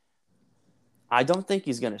 I don't think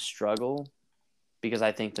he's going to struggle, because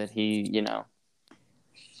I think that he's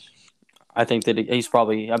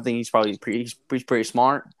pretty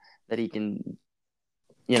smart, that he can,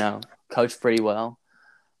 coach pretty well.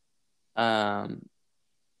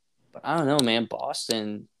 But I don't know, man.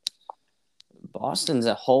 Boston's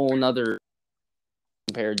a whole nother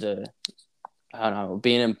compared to, I don't know,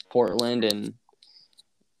 being in Portland and,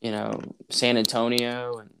 San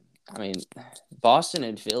Antonio. And I mean, Boston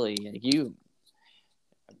and Philly,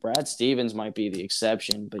 Brad Stevens might be the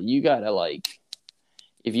exception, but you got to,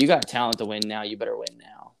 if you got talent to win now, you better win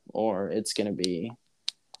now, or it's going to be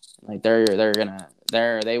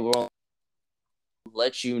they will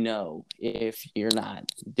let you know if you're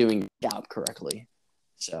not doing your job correctly.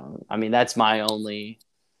 So, I mean, that's my only,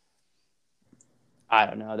 I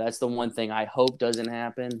don't know. That's the one thing I hope doesn't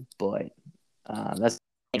happen, but that's the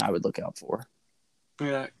thing I would look out for.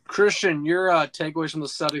 Yeah. Christian, your takeaways from the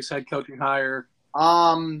Celtics head coaching hire?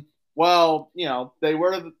 Well, they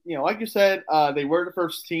were, like you said, they were the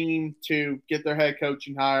first team to get their head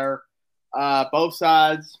coaching hire. Both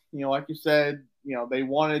sides, like you said, they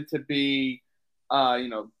wanted to be,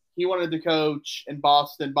 he wanted to coach in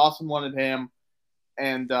Boston. Boston wanted him.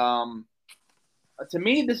 And to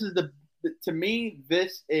me, this is the to me,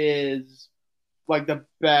 this is like the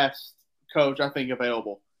best coach I think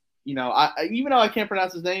available. You know, I even though I can't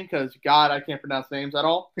pronounce his name because God, I can't pronounce names at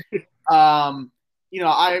all. You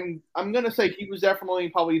know, I'm gonna say he was definitely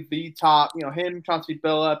probably the top. You know, him, Chauncey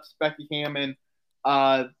Billups, Becky Hammond.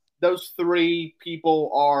 Those three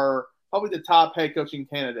people are probably the top head coaching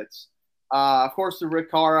candidates. Of course, the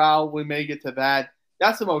Rick Carlisle, we may get to that.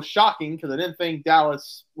 That's the most shocking because I didn't think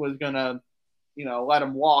Dallas was gonna, you know, let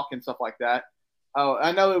him walk and stuff like that. Oh,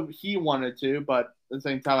 I know he wanted to, but at the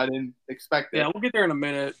same time, I didn't expect it. Yeah, we'll get there in a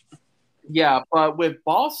minute. Yeah, but with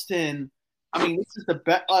Boston, I mean, this is the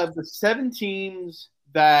best of the 7 teams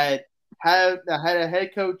that had a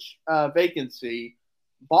head coach vacancy.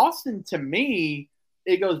 Boston, to me,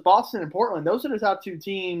 it goes Boston and Portland. Those are the top 2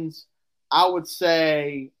 teams I would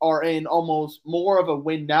say are in almost more of a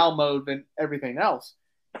win now mode than everything else.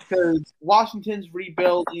 Because Washington's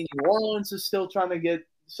rebuilding, New Orleans is still trying to get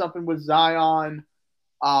something with Zion.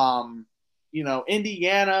 You know,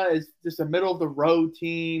 Indiana is just a middle of the road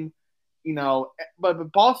team. You know,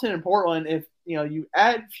 but Boston and Portland, if you know you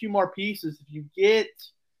add a few more pieces, if you get,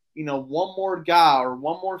 you know, one more guy or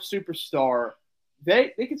one more superstar,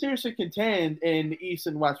 they can seriously contend in the East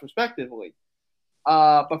and West respectively.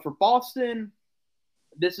 But for Boston,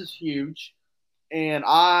 this is huge, and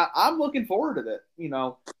I'm looking forward to it. You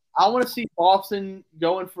know, I want to see Boston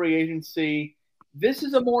go in free agency. This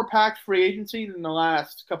is a more packed free agency than the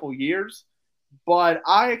last couple years, but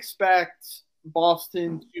I expect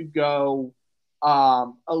Boston to go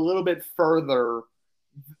a little bit further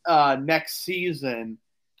next season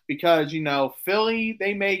because, you know, Philly,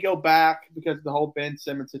 they may go back because of the whole Ben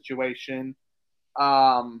Simmons situation.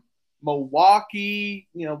 Milwaukee,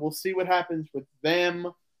 you know, we'll see what happens with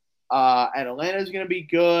them. Atlanta is going to be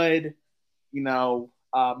good. You know,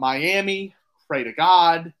 Miami, pray to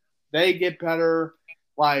God, they get better.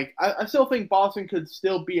 Like, I still think Boston could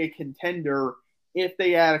still be a contender if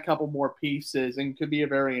they add a couple more pieces and could be a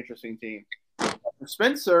very interesting team. For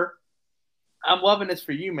Spencer, I'm loving this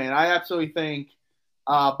for you, man. I absolutely think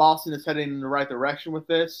Boston is heading in the right direction with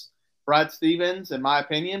this. Brad Stevens, in my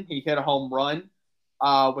opinion, he hit a home run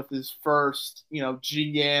with his first, you know,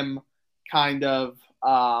 GM kind of,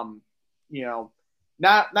 you know,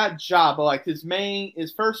 not job, but like his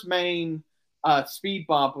first main speed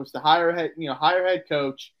bump was to hire head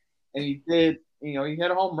coach, and he did. You know, he hit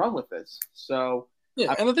a home run with this. So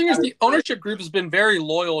yeah, and the thing is, the ownership group has been very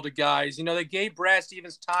loyal to guys. You know, they gave Brad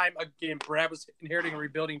Stevens time. Again, Brad was inheriting a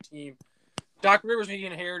rebuilding team. Doc Rivers, he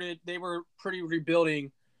inherited, they were pretty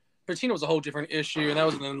rebuilding. Pitino was a whole different issue, and that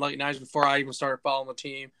was in the late 90s before I even started following the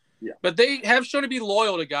team. Yeah. But they have shown to be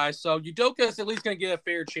loyal to guys, so Udoka is at least going to get a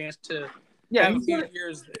fair chance to have a few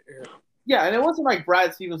years there. Yeah, and it wasn't like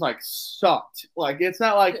Brad Stevens, like, sucked. Like, it's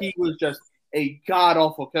not like he was just a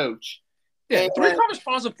god-awful coach. Yeah, 3 conference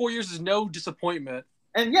finals in 4 years is no disappointment.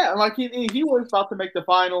 And yeah, like he was about to make the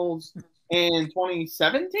finals in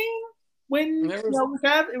 2017 when it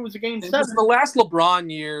was a game 7. It was the last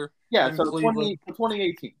LeBron year. Yeah, so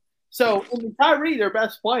 2018. So in Kyrie, their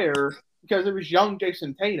best player, because it was young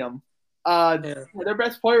Jason Tatum, their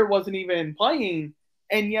best player wasn't even playing,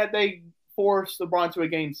 and yet they forced LeBron to a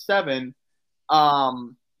game 7.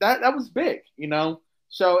 That was big, you know.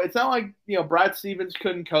 So it's not like, you know, Brad Stevens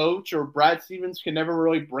couldn't coach or Brad Stevens could never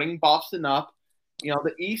really bring Boston up. You know,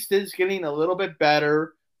 the East is getting a little bit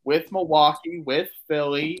better with Milwaukee, with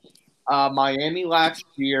Philly, Miami last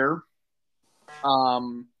year,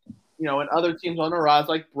 you know, and other teams on the rise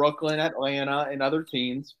like Brooklyn, Atlanta, and other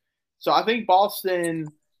teams. So I think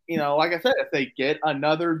Boston, you know, like I said, if they get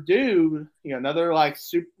another dude, you know, another like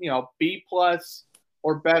B+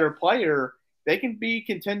 or better player, they can be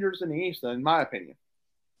contenders in the East, in my opinion.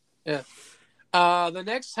 Yeah. The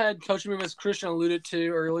next head coaching move, as Christian alluded to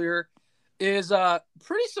earlier, is a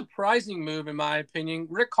pretty surprising move, in my opinion.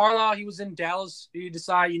 Rick Carlisle, he was in Dallas. He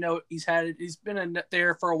decided, you know, he's been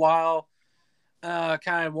there for a while,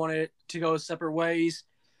 kind of wanted to go separate ways.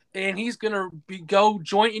 And he's going to go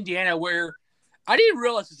join Indiana, where I didn't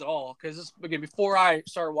realize this at all. Because, again, before I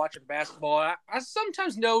started watching basketball, I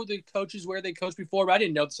sometimes know the coaches where they coached before, but I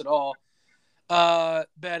didn't know this at all.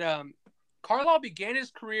 Carlisle began his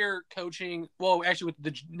career coaching, well, actually with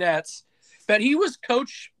the Nets, but he was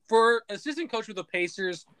assistant coach with the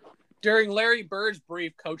Pacers during Larry Bird's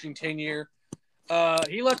brief coaching tenure.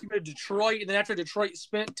 He left to go to Detroit, and then after Detroit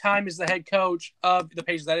spent time as the head coach of the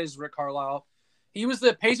Pacers. That is Rick Carlisle. He was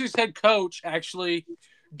the Pacers head coach, actually,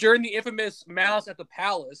 during the infamous Malice at the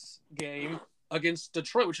Palace game against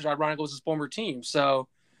Detroit, which is ironically was his former team. So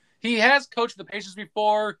he has coached the Pacers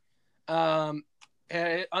before.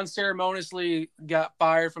 Unceremoniously got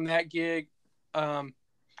fired from that gig.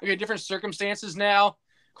 Okay, different circumstances now.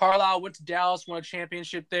 Carlisle went to Dallas, won a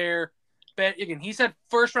championship there. But again, he's had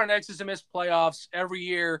first-round exits and missed playoffs every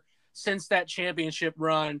year since that championship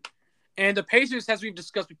run. And the Pacers, as we've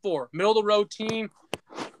discussed before, middle-of-the-road team,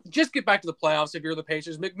 just get back to the playoffs if you're the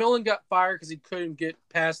Pacers. McMillan got fired because he couldn't get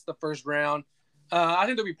past the first round. I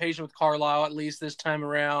think they'll be patient with Carlisle at least this time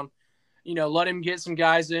around. Let him get some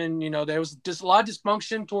guys in. There was just a lot of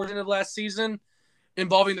dysfunction towards the end of last season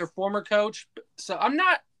involving their former coach. So I'm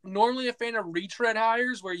not normally a fan of retread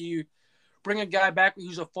hires where you bring a guy back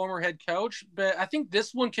who's a former head coach, but I think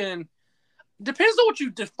this one can – depends on what you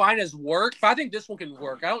define as work, but I think this one can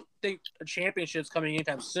work. I don't think a championship's coming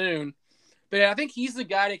anytime soon, but I think he's the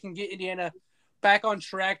guy that can get Indiana back on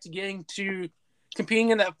track to getting to competing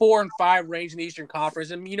in that 4 and 5 range in the Eastern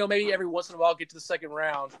Conference, and maybe every once in a while get to the second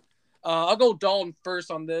round. I'll go Dalton first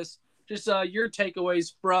on this. Just your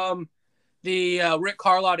takeaways from the Rick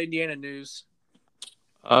Carlisle Indiana news.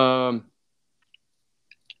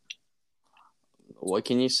 What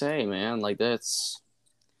can you say, man? Like this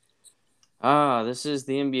is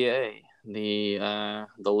the NBA, the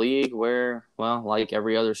league where, well, like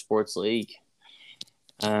every other sports league,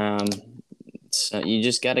 so you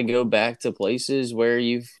just got to go back to places where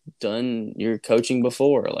you've done your coaching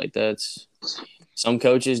before. Like that's some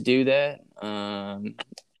coaches do that.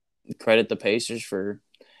 Credit the Pacers for,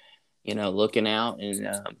 looking out and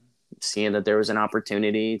seeing that there was an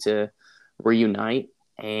opportunity to reunite,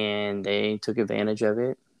 and they took advantage of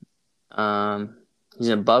it. He's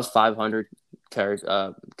an above 500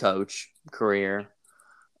 coach career.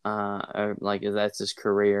 That's his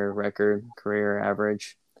career record, career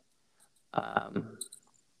average.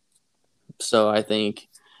 So I think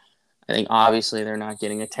obviously they're not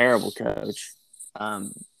getting a terrible coach. But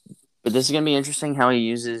this is going to be interesting how he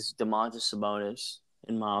uses Domantas Sabonis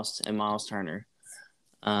and Miles Turner.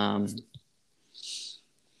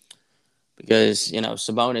 Because,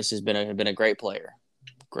 Sabonis has been a great player.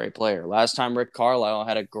 Great player. Last time Rick Carlisle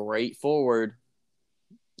had a great forward,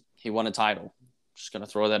 he won a title. Just going to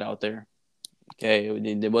throw that out there. Okay,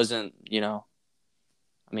 it wasn't, he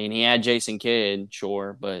had Jason Kidd,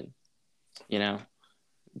 sure, but,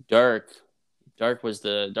 Dirk was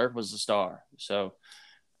the star. So,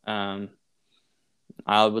 I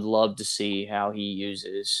would love to see how he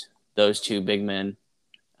uses those two big men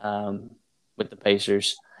with the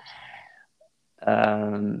Pacers.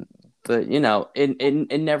 But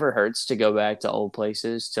it never hurts to go back to old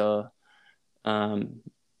places to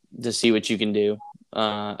see what you can do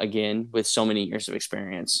again with so many years of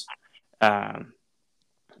experience. When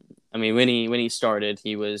he started, I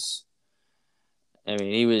think it was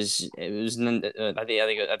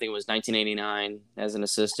 1989 as an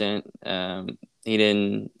assistant. He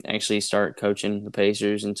didn't actually start coaching the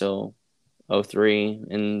Pacers until 2003,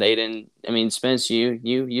 and they didn't. Spence,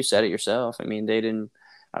 you said it yourself. The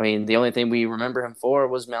only thing we remember him for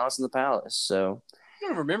was Malice in the Palace. So I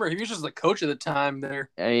don't remember. He was just the coach at the time there.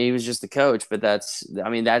 He was just the coach, but that's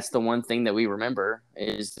the one thing that we remember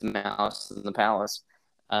is the Malice in the Palace.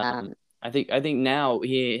 I think now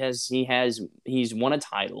he's won a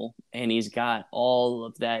title, and he's got all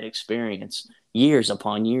of that experience, years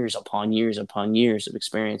upon years upon years upon years of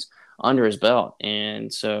experience under his belt.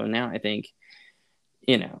 And so now I think,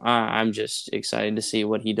 I'm just excited to see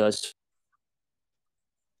what he does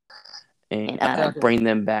and bring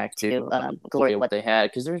them back to glory of what they had,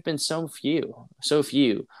 because there's been so few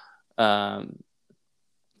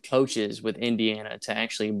coaches with Indiana to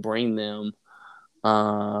actually bring them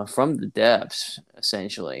from the depths,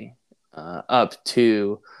 essentially, up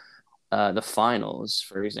to the finals,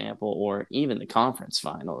 for example, or even the conference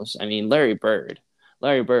finals. Larry Bird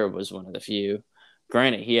was one of the few.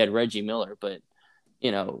 Granted, he had Reggie Miller, but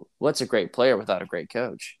what's a great player without a great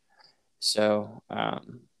coach? So,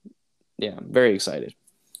 yeah, I'm very excited.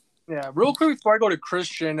 Yeah, real quick before I go to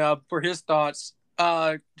Christian for his thoughts,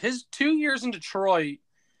 his 2 years in Detroit,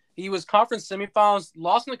 he was conference semifinals,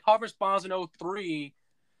 lost in the conference finals in 2003,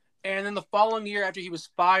 and then the following year after he was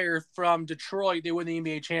fired from Detroit, they won the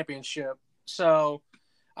NBA championship. So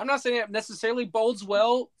I'm not saying it necessarily bodes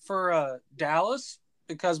well for Dallas,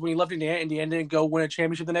 because when he left Indiana didn't go win a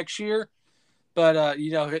championship the next year. But,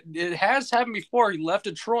 it has happened before. He left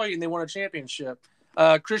Detroit and they won a championship.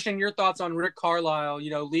 Christian, your thoughts on Rick Carlisle,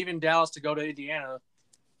 leaving Dallas to go to Indiana?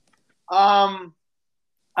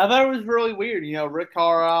 I thought it was really weird. Rick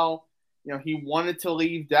Carlisle, he wanted to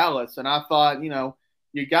leave Dallas. And I thought,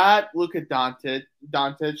 you got Luka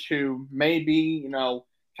Doncic, who may be,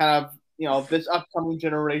 kind of, this upcoming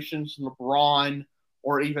generation's LeBron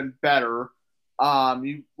or even better.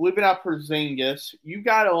 You leaving out Porzingis. You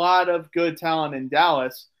got a lot of good talent in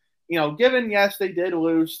Dallas. given, yes, they did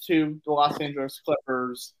lose to the Los Angeles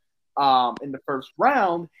Clippers in the first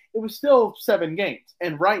round, it was still 7 games.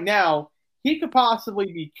 And right now, he could possibly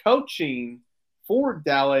be coaching for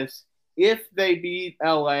Dallas if they beat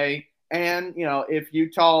LA and, if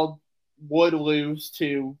Utah would lose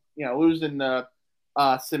in the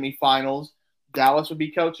semifinals, Dallas would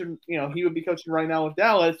be coaching, he would be coaching right now with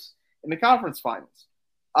Dallas in the conference finals.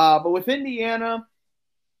 But with Indiana,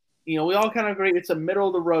 we all kind of agree it's a middle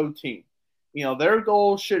of the road team. Their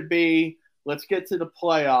goal should be, let's get to the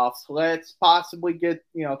playoffs. Let's possibly get,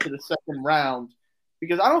 to the second round.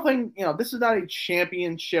 Because I don't think, this is not a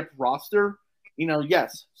championship roster.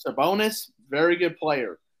 Yes, Sabonis, very good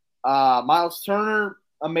player. Miles Turner,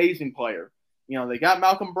 amazing player. They got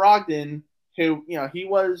Malcolm Brogdon, who, he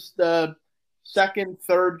was the second,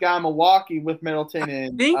 third guy in Milwaukee with Middleton.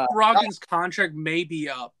 And I think Brogdon's contract may be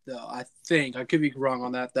up, though. I think. I could be wrong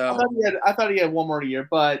on that, though. I thought he had one more year,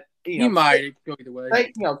 but he might go either way.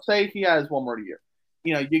 Say he has one more year.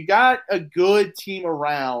 You got a good team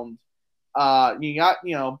around. You got,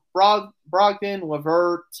 Brogdon,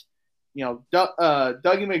 LeVert, Dougie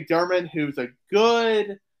McDermott, who's a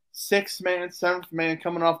good 6th man, 7th man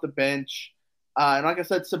coming off the bench. And like I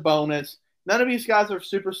said, Sabonis. None of these guys are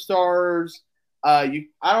superstars. I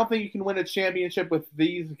don't think you can win a championship with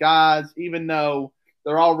these guys, even though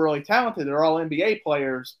they're all really talented. They're all NBA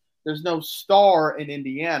players. There's no star in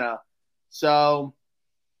Indiana. So,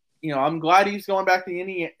 I'm glad he's going back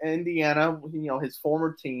to Indiana, his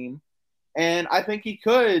former team. And I think he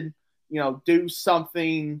could, do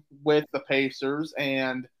something with the Pacers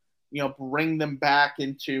and, bring them back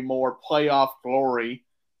into more playoff glory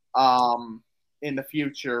in the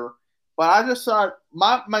future. But I just thought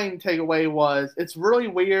my main takeaway was it's really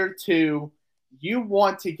weird you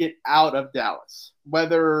want to get out of Dallas,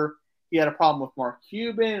 whether he had a problem with Mark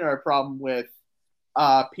Cuban or a problem with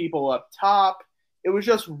people up top. It was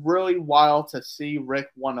just really wild to see Rick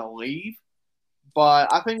want to leave.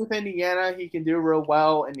 But I think with Indiana, he can do real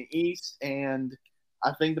well in the East, and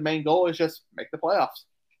I think the main goal is just make the playoffs.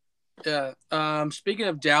 Yeah. Speaking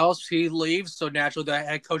of Dallas, he leaves, so naturally the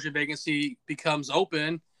head coaching vacancy becomes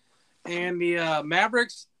open. And the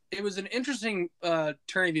Mavericks, it was an interesting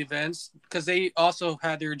turn of events because they also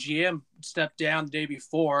had their GM step down the day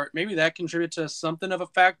before. Maybe that contributed to something of a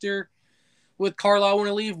factor with Carlisle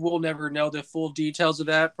wanting to leave. We'll never know the full details of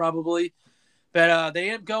that probably. But they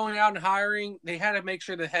ended up going out and hiring. They had to make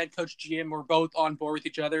sure the head coach GM were both on board with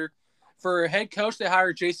each other. For head coach, they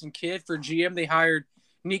hired Jason Kidd. For GM, they hired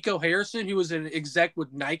Nico Harrison, who was an exec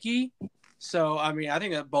with Nike. So, I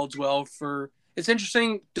think that bodes well for – it's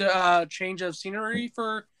interesting change of scenery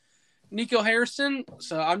for Nico Harrison.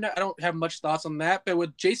 So, I don't have much thoughts on that. But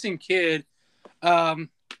with Jason Kidd, I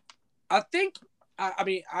think –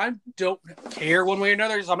 I don't care one way or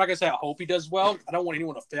another. So I'm not going to say I hope he does well. I don't want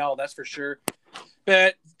anyone to fail, that's for sure.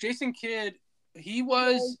 But Jason Kidd, he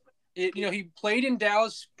played in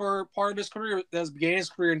Dallas for part of his career. That began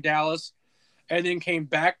his career in Dallas, and then came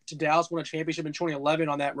back to Dallas, won a championship in 2011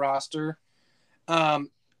 on that roster.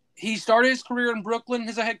 He started his career in Brooklyn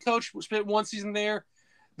as a head coach, spent one season there.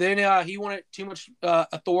 Then he wanted too much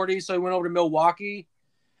authority, so he went over to Milwaukee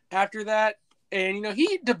after that. And,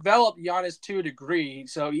 he developed Giannis to a degree.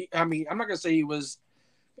 So, I'm not going to say he was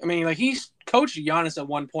 – he's coached Giannis at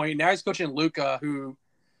one point. Now he's coaching Luka, who,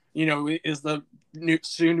 is the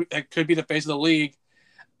soon could be the face of the league.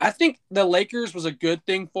 I think the Lakers was a good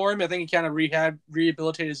thing for him. I think he kind of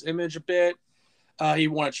rehabilitated his image a bit. He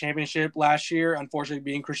won a championship last year, unfortunately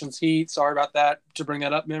being Christian's Heat. Sorry about that, to bring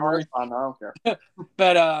that up memory. I don't care.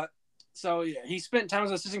 But, he spent time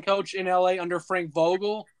as an assistant coach in L.A. under Frank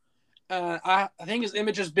Vogel. I think his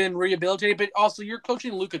image has been rehabilitated, but also you're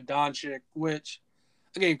coaching Luka Doncic, which,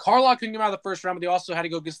 again, Carlisle couldn't get him out of the first round, but they also had to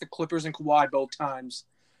go against the Clippers and Kawhi both times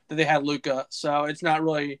that they had Luka. So it's not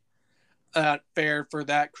really fair for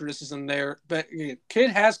that criticism there. But again,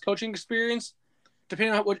 Kidd has coaching experience.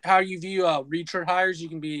 Depending on how you view redshirt hires, you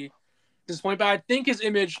can be disappointed. But I think his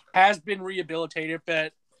image has been rehabilitated.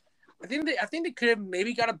 But I think they could have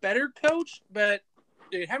maybe got a better coach. But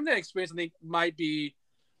having that experience, I think, might be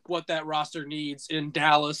what that roster needs in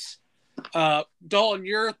Dallas. Dalton,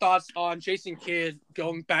 your thoughts on Jason Kidd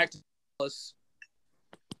going back to Dallas?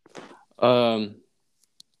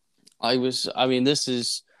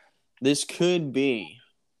 This could be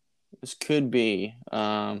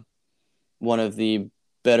one of the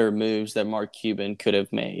better moves that Mark Cuban could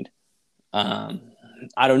have made. I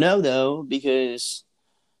don't know though, because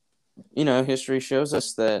history shows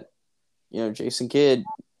us that Jason Kidd,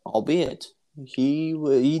 albeit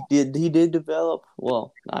he did develop.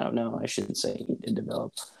 Well, I don't know. I shouldn't say he did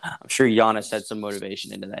develop. I'm sure Giannis had some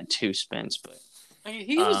motivation into that too, Spence, but I mean,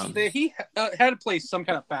 he had to play some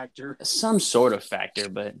kind of factor. some sort of factor.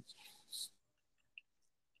 But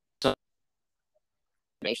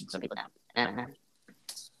Some people don't.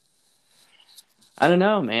 I don't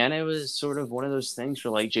know, man. It was sort of one of those things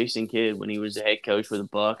for like Jason Kidd when he was the head coach with the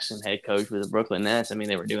Bucks and head coach with the Brooklyn Nets. I mean,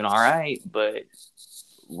 they were doing all right, but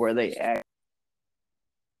were they at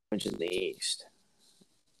in the East?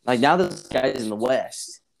 Like now, those guys in the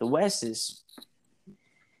West. The West is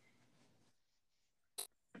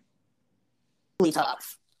Really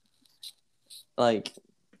tough. like,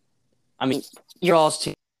 I mean, your all's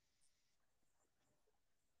team.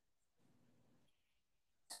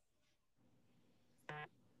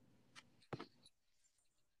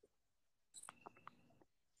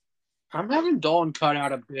 I'm having Dalton cut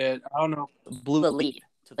out a bit. I don't know. Blew the lead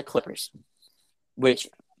to the Clippers, which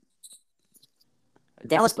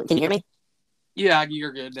Dallas. Can you hear me? Yeah,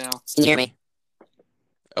 you're good now. Can you hear me?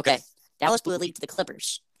 Okay. Dallas blew the lead to the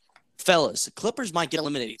Clippers. Fellas, the Clippers might get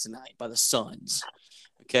eliminated tonight by the Suns.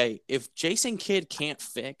 Okay, if Jason Kidd can't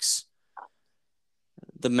fix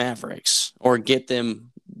the Mavericks or get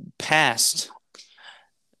them past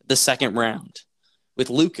the second round with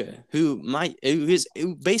Luka, who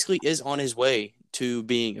basically is on his way to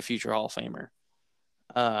being a future Hall of Famer.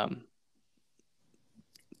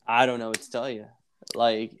 I don't know what to tell you.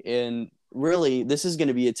 Like, and really, this is going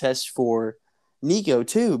to be a test for Nico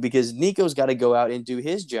too, because Nico's got to go out and do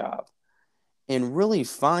his job and really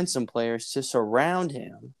find some players to surround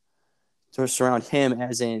him,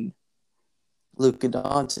 as in Luka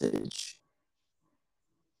Doncic,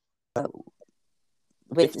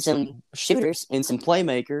 With some shooters. and some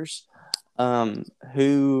playmakers,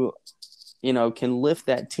 who, can lift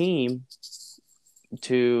that team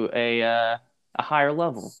to a higher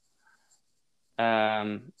level.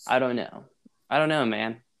 I don't know,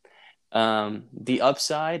 man. The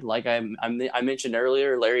upside, like I mentioned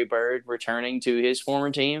earlier, Larry Bird returning to his former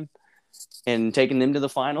team and taking them to the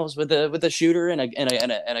finals with a shooter and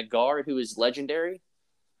a guard who is legendary.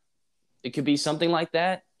 It could be something like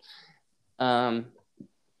that. I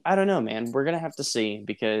don't know, man. We're gonna have to see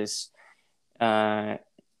because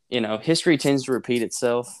history tends to repeat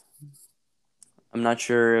itself. I'm not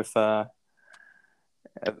sure if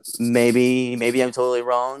maybe I'm totally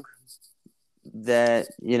wrong that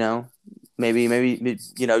maybe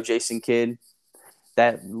Jason Kidd,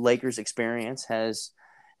 that Lakers experience has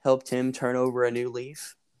helped him turn over a new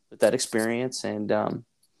leaf with that experience and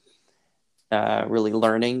really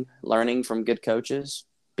learning from good coaches,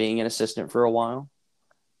 being an assistant for a while.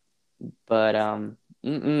 But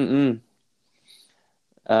you're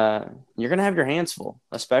gonna have your hands full,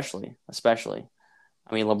 especially.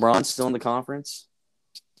 I mean, LeBron's still in the conference.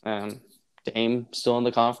 Dame still in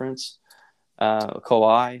the conference.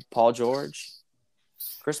 Kawhi, Paul George,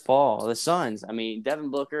 Chris Paul, the Suns. I mean, Devin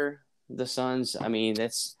Booker, the Suns. I mean, they're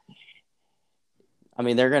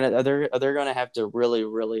gonna have to really,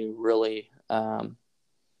 really, really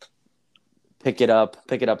pick it up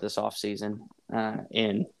this offseason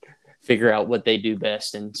and figure out what they do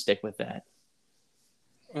best and stick with that.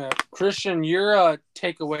 Christian, your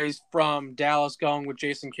takeaways from Dallas going with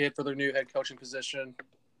Jason Kidd for their new head coaching position?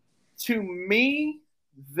 To me,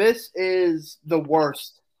 this is the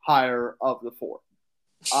worst hire of the four.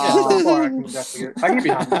 I can get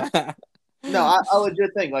behind that. No, I legit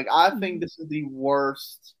think I think this is the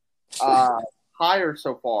worst hire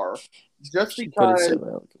so far. Just because,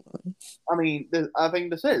 I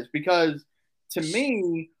think this is because to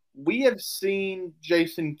me, we have seen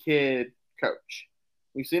Jason Kidd coach.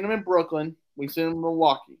 We've seen him in Brooklyn. We've seen him in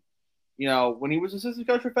Milwaukee. When he was assistant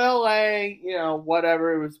coach for LA,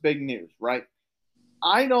 whatever, it was big news, right?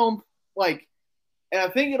 I don't and I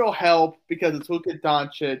think it'll help because it's Luka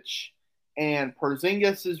Doncic and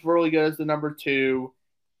Porzingis is really good as the number 2.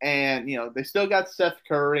 And, they still got Seth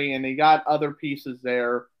Curry and they got other pieces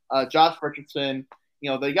there. Josh Richardson,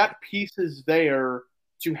 they got pieces there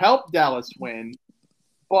to help Dallas win.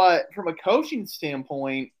 But from a coaching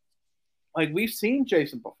standpoint, we've seen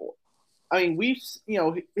Jason before. I mean,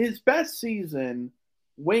 his best season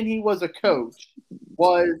when he was a coach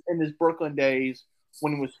was in his Brooklyn days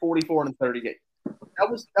when he was 44-38. That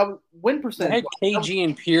was win percentage. They had KG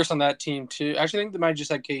and Pierce on that team too. Actually, I think they might just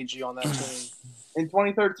had KG on that team. In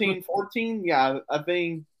 2013-14, yeah, I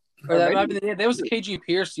think. Or that was the KG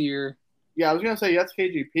Pierce year. Yeah, I was gonna say that's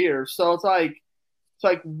KG Pierce. So it's like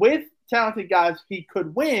with talented guys, he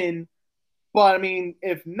could win. But I mean,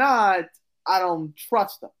 if not, I don't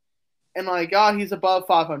trust him. And he's above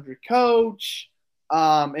 500 coach.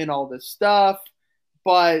 and all this stuff.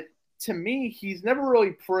 But to me, he's never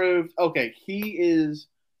really proved, okay, he is,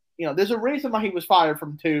 there's a reason why he was fired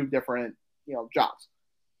from 2 different, jobs.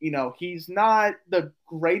 He's not the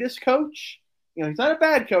greatest coach. He's not a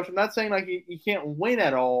bad coach. I'm not saying like he can't win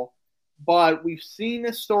at all, but we've seen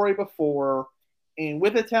this story before. And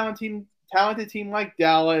with a talented team like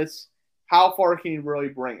Dallas, how far can you really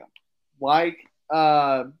bring them? Like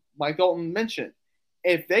Dalton mentioned,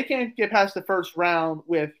 if they can't get past the first round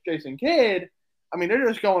with Jason Kidd, I mean, they're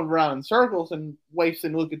just going around in circles and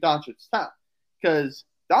wasting Luka Doncic's time. Because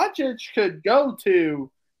Doncic could go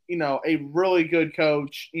to, a really good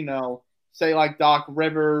coach, say like Doc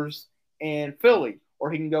Rivers and Philly,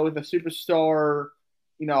 or he can go with a superstar,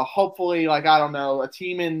 hopefully like, I don't know, a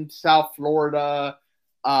team in South Florida,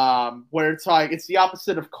 where it's like, it's the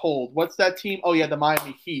opposite of cold. What's that team? Oh yeah, the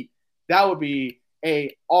Miami Heat. That would be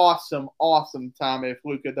a awesome time if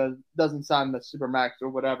Luka doesn't sign the Supermax or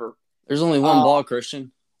whatever. There's only one ball,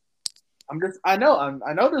 Christian. I know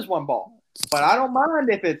there's one ball. But I don't mind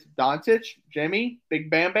if it's Doncic, Jimmy, Big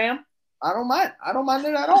Bam Bam. I don't mind. I don't mind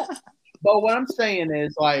it at all. But what I'm saying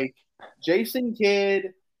is, like, Jason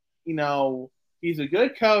Kidd, he's a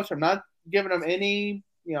good coach. I'm not giving him any,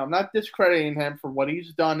 I'm not discrediting him for what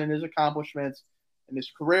he's done in his accomplishments in his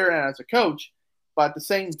career and as a coach. But at the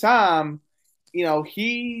same time,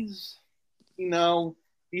 he's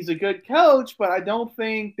a good coach, but I don't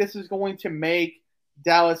think this is going to make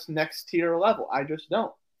Dallas next tier level. I just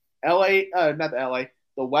don't. The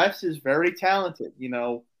West is very talented.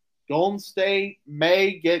 Golden State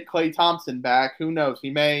may get Klay Thompson back. Who knows?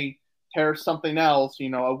 He may tear something else,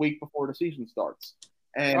 a week before the season starts.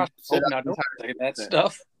 And that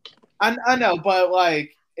stuff. I know, but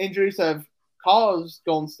like injuries have caused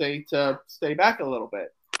Golden State to stay back a little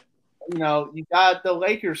bit. You got the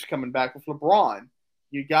Lakers coming back with LeBron.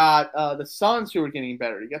 You got the Suns who are getting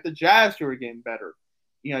better. You got the Jazz who are getting better.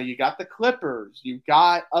 You got the Clippers. You've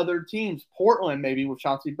got other teams. Portland, maybe, with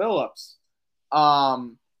Chauncey Billups.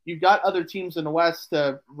 You've got other teams in the West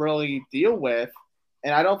to really deal with.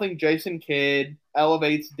 And I don't think Jason Kidd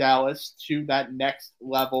elevates Dallas to that next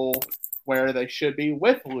level where they should be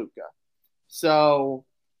with Luka. So,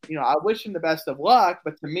 I wish him the best of luck.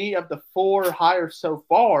 But to me, of the 4 hires so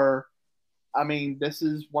far, I mean, this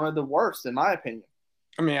is one of the worst, in my opinion.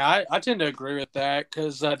 I mean, I tend to agree with that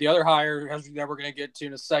because the other hire that we're going to get to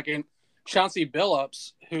in a second, Chauncey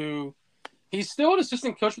Billups, who he's still an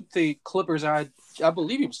assistant coach with the Clippers. I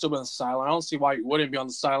believe he would still be on the sideline. I don't see why he wouldn't be on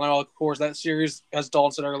the sideline. Of course, that series, as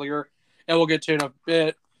Dalton said earlier, and we'll get to in a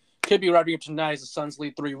bit, could be wrapping up tonight as the Suns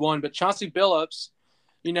lead 3-1. But Chauncey Billups,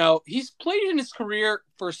 he's played in his career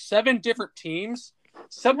for 7 different teams.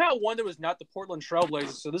 Somehow one that was not the Portland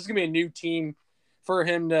Trailblazers. So this is going to be a new team for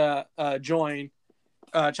him to join.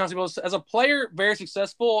 Chauncey Billups, as a player, very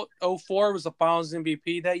successful. 2004 was the Finals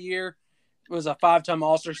MVP that year. It was a 5-time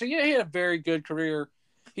All-Star. So, yeah, he had a very good career.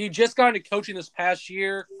 He just got into coaching this past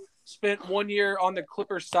year, spent 1 year on the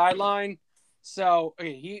Clippers sideline. So,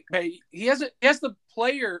 okay, he has the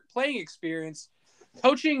playing experience.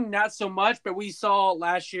 Coaching, not so much, but we saw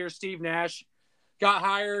last year Steve Nash got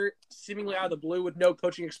hired seemingly out of the blue with no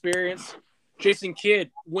coaching experience. Jason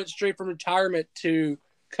Kidd went straight from retirement to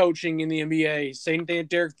coaching in the NBA. Same thing that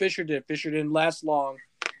Derek Fisher did. Fisher didn't last long.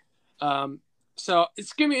 So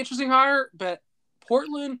it's going to be an interesting hire, but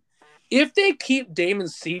Portland, if they keep Dame and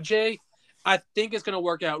CJ, I think it's going to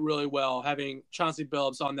work out really well having Chauncey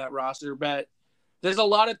Billups on that roster. But there's a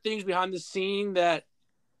lot of things behind the scene that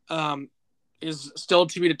is still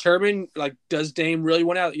to be determined. Like, does Dame really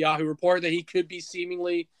want out? Yahoo report that he could be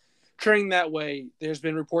seemingly trending that way. There's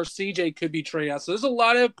been reports CJ could be traded out. So there's a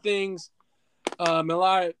lot of things, a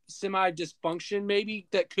lot of semi-dysfunction maybe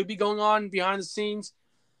that could be going on behind the scenes.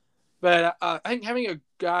 But I think having a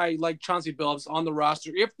guy like Chauncey Billups on the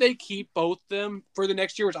roster, if they keep both them for the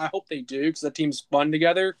next year, which I hope they do because the team's fun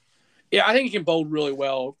together, yeah, I think it can bode really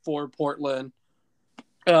well for Portland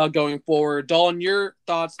going forward. Dalton, your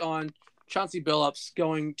thoughts on Chauncey Billups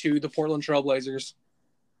going to the Portland Trailblazers?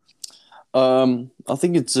 I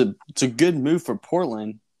think it's a good move for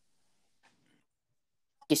Portland.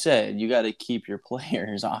 Like you said, you got to keep your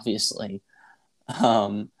players, obviously.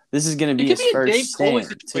 This is going to be his first Dave Coley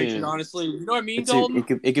stint, situation, too. honestly. You know what I mean, Dalton?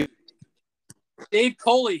 It could, Dave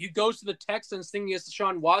Coley, who goes to the Texans thinking it's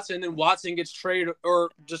Deshaun Watson, and then Watson gets traded or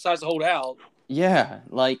decides to hold out. yeah,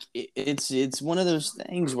 like it's one of those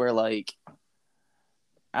things where, like,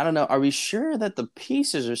 I don't know. Are we sure that the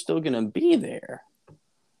pieces are still going to be there?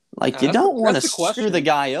 Like, you don't want to screw the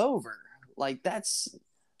guy over. Like, that's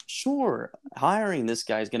sure. Hiring this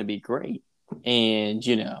guy is going to be great, and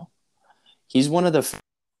he's one of the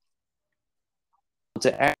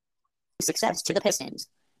to add Success to the Pistons.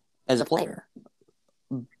 as a player.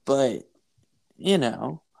 But, you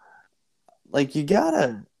know, like you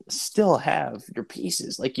gotta still have your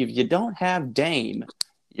pieces. Like if you don't have Dame,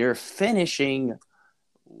 you're finishing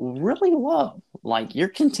really low. Like you're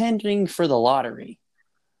contending for the lottery.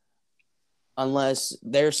 Unless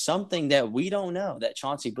there's something that we don't know, that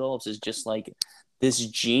Chauncey Billups is just like this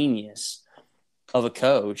genius of a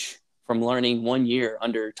coach from learning 1 year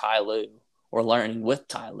under Ty Lue or learning with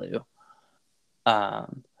Ty Lue.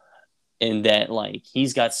 And that like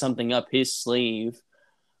he's got something up his sleeve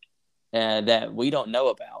that we don't know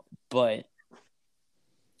about. But,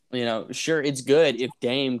 you know, sure, it's good if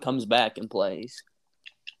Dame comes back and plays.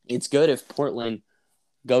 It's good if Portland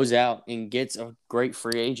goes out and gets a great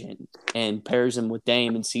free agent and pairs him with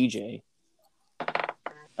Dame and CJ.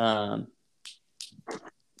 I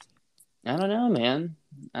don't know, man.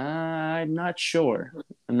 I'm not sure.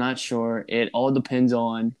 It all depends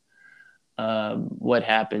on what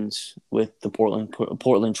happens with the Portland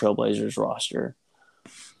Trailblazers roster.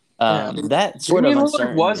 That sort Damian of Lillard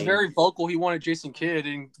uncertainty was very vocal. He wanted Jason Kidd,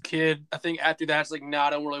 and Kidd, I think after that, it's like, no,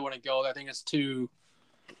 I don't really want to go. I think it's too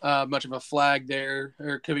much of a flag there,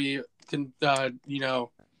 or it could be, you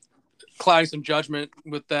know, clouding some judgment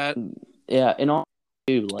with that. Yeah, and all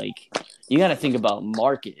too, like you got to think about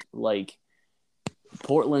market, like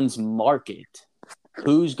Portland's market.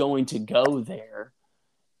 Who's going to go there,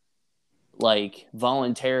 like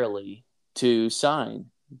voluntarily to sign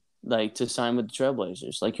with the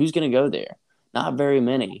Trailblazers? Like who's going to go there? Not very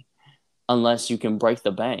many, unless you can break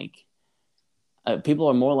the bank. People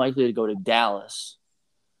are more likely to go to Dallas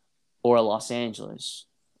or Los Angeles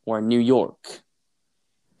or New York,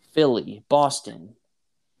 Philly, Boston,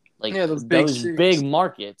 like those big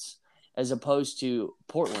markets, as opposed to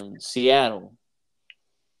Portland, Seattle.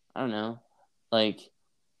 I don't know. Like,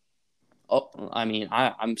 I mean,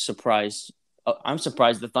 I'm surprised. I'm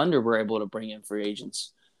surprised the Thunder were able to bring in free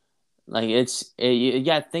agents. Like, you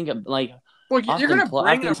got to think of like. Well, you're going to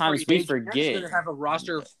bring a oftentimes free we agent. You're forget. going to have a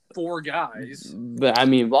roster of 4 guys. But I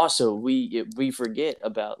mean, also we forget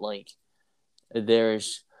about like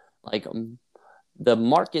there's like the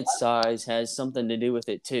market size has something to do with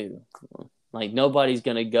it too. Like nobody's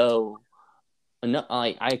gonna go. No,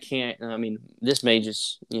 I can't. I mean, this may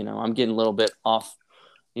just I'm getting a little bit off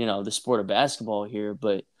the sport of basketball here,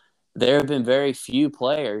 but there have been very few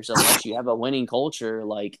players, unless you have a winning culture,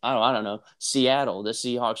 like I don't know, Seattle, the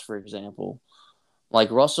Seahawks, for example. Like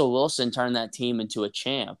Russell Wilson turned that team into a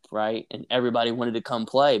champ, right? And everybody wanted to come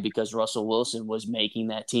play because Russell Wilson was making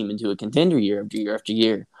that team into a contender year after year after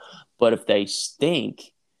year. But if they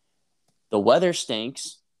stink, the weather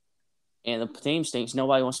stinks, and the team stinks,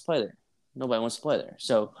 nobody wants to play there.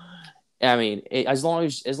 So, I mean, as long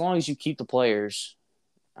as you keep the players,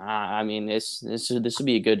 I mean, this would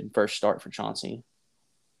be a good first start for Chauncey.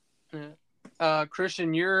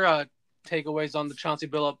 Christian, your takeaways on the Chauncey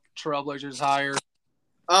Billups Trailblazers hire?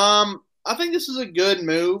 I think this is a good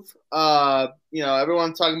move.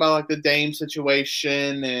 Everyone's talking about like the Dame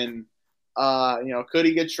situation and could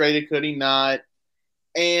he get traded, could he not?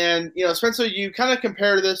 And Spencer, you kind of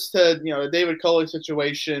compare this to the David Culley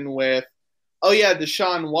situation with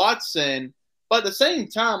Deshaun Watson, but at the same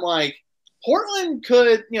time, like Portland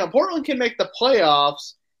can make the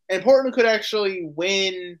playoffs, and Portland could actually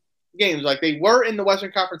win games. Like they were in the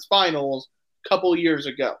Western Conference Finals a couple years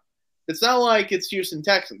ago. It's not like it's Houston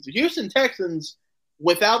Texans. The Houston Texans,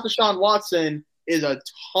 without Deshaun Watson, is a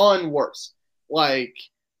ton worse. Like,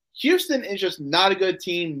 Houston is just not a good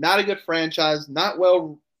team, not a good franchise, not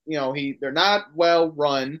well, they're not well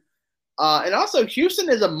run. And also, Houston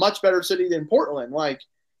is a much better city than Portland. Like,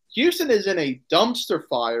 Houston is in a dumpster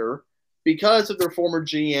fire because of their former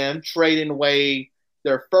GM trading away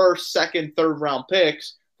their first, second, third round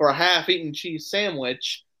picks for a half-eaten cheese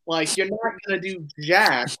sandwich. Like, you're not going to do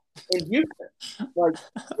jack in Houston. Like,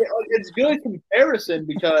 it's good comparison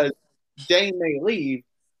because Dame may leave,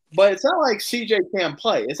 but it's not like CJ can't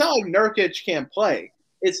play. It's not like Nurkic can't play.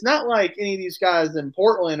 It's not like any of these guys in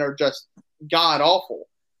Portland are just god-awful.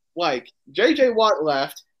 Like, J.J. Watt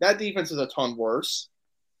left. That defense is a ton worse.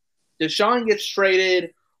 Deshaun gets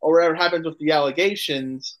traded or whatever happens with the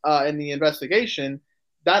allegations in the investigation.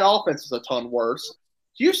 That offense is a ton worse.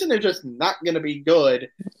 Houston is just not going to be good.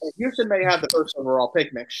 Houston may have the first overall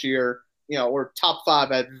pick next year, or top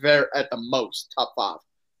 5 at the most, top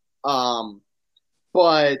 5.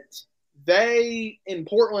 But they in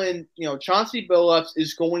Portland, Chauncey Billups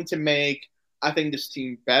is going to make, I think, this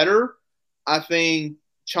team better. I think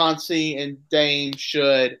Chauncey and Dame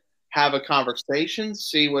should have a conversation,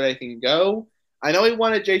 see where they can go. I know he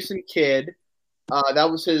wanted Jason Kidd,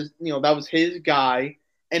 That was his guy,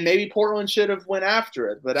 and maybe Portland should have went after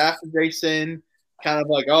it. But after Jason kind of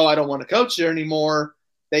like, oh, I don't want to coach there anymore,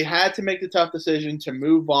 they had to make the tough decision to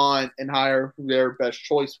move on and hire who their best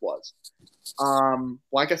choice was.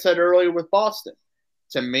 Like I said earlier with Boston,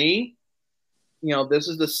 to me, this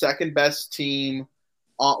is the second best team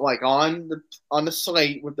on the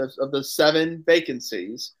slate of the 7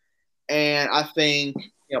 vacancies, and I think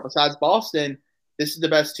besides Boston, this is the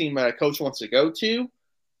best team that a coach wants to go to.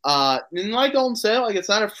 And like Golden said, it's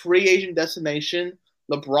not a free agent destination.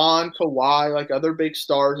 LeBron, Kawhi, other big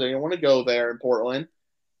stars, they don't want to go there in Portland.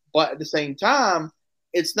 But at the same time,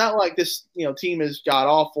 it's not like this team is god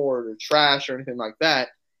awful or trash or anything like that.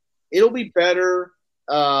 It'll be better.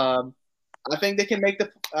 I think they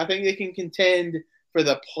can contend for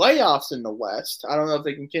the playoffs in the West. I don't know if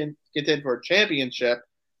they can contend for a championship,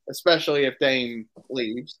 especially if Dame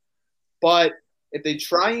leaves. But if they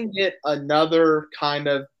try and get another kind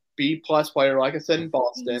of B-plus player, like I said in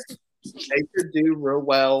Boston, they could do real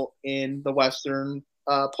well in the Western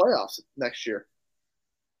playoffs next year.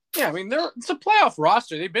 Yeah, I mean, it's a playoff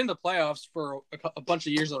roster. They've been to the playoffs for a bunch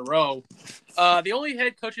of years in a row. The only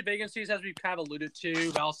head coaching vacancies, as we've kind of alluded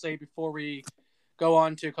to, I'll say before we go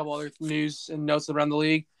on to a couple other news and notes around the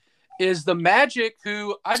league, is the Magic,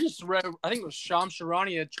 who I just read, I think it was Shams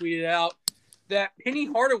Charania tweeted out that Penny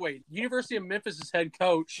Hardaway, University of Memphis' head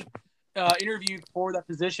coach, interviewed for that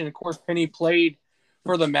position. Of course, Penny played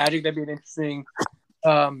for the Magic. That'd be an interesting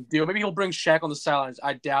deal. Maybe he'll bring Shaq on the sidelines.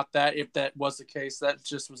 I doubt that. If that was the case, that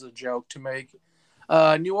just was a joke to make.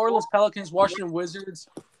 New Orleans Pelicans, Washington Wizards.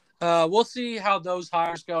 We'll see how those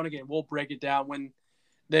hires go. And again, we'll break it down when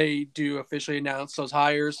they do officially announce those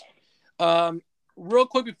hires. Real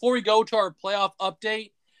quick, before we go to our playoff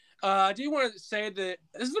update, I do want to say that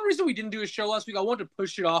this is the reason we didn't do a show last week. I wanted to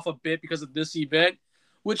push it off a bit because of this event,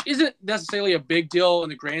 which isn't necessarily a big deal in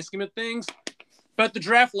the grand scheme of things. But the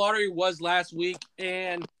draft lottery was last week,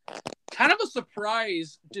 and kind of a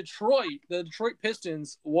surprise, the Detroit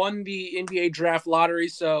Pistons won the NBA draft lottery.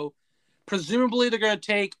 So presumably they're going to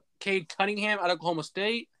take Cade Cunningham out of Oklahoma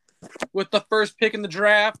State with the first pick in the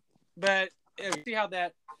draft. But we'll see how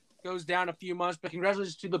that goes down a few months. But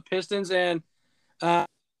congratulations to the Pistons. And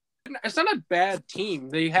it's not a bad team.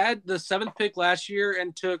 They had the 7th pick last year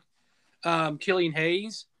and took Killian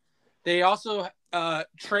Hayes. They also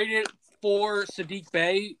traded for Sadiq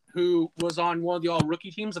Bey, who was on one of the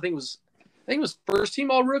all-rookie teams. I think it was first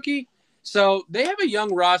team all-rookie. So they have a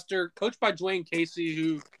young roster coached by Dwayne Casey,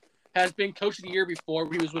 who has been coach of the year before.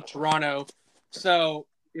 He was with Toronto. So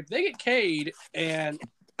if they get Cade and,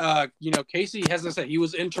 Casey, as I said, he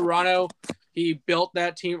was in Toronto. He built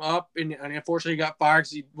that team up, and unfortunately he got fired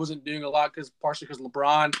because he wasn't doing a lot partially because of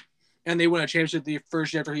LeBron. And they won a championship the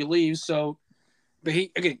first year after he leaves. So, but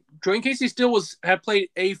Dwayne Casey still had played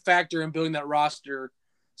a factor in building that roster.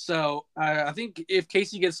 So I think if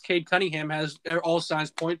Casey gets Cade Cunningham, has all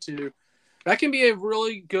signs point to, that can be a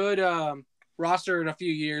really good roster in a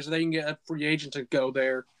few years. They can get a free agent to go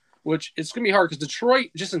there, which it's going to be hard because Detroit,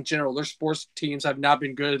 just in general, their sports teams have not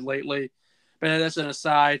been good lately. But that's an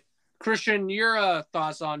aside. Christian, your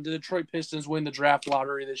thoughts on the Detroit Pistons win the draft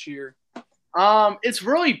lottery this year? It's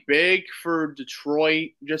really big for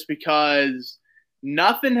Detroit just because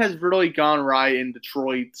nothing has really gone right in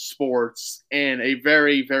Detroit sports in a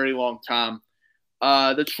very, very long time.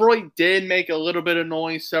 Detroit did make a little bit of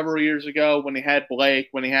noise several years ago when they had Blake,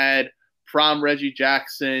 when they had prime Reggie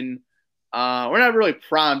Jackson. We're not really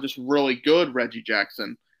prime, just really good Reggie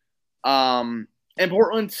Jackson. And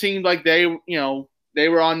Portland seemed like they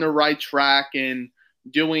were on the right track and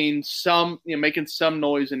doing making some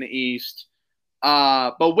noise in the East.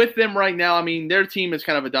 But with them right now, I mean, their team is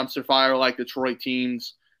kind of a dumpster fire like Detroit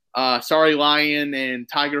teams. Sorry, Lion and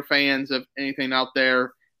Tiger fans, of anything out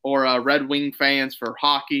there, or Red Wing fans for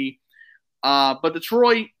hockey. But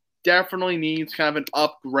Detroit definitely needs kind of an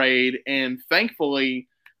upgrade, and thankfully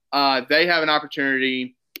they have an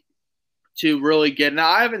opportunity to really get. Now,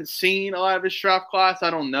 I haven't seen a lot of this draft class. I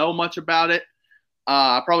don't know much about it.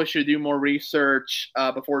 I probably should do more research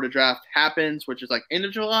before the draft happens, which is like end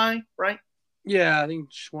of July, right? Yeah, I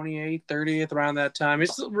think 28th, 30th, around that time.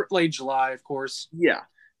 It's late July, of course. Yeah.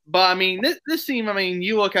 But, I mean, this team, I mean,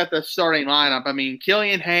 you look at the starting lineup. I mean,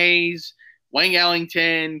 Killian Hayes, Wayne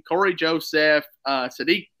Ellington, Corey Joseph,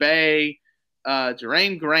 Sadiq Bey,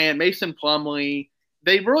 Jermaine Grant, Mason Plumlee.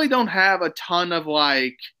 They really don't have a ton of,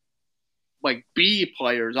 like B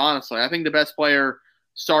players, honestly. I think the best player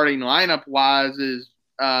starting lineup-wise is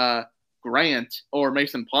Grant or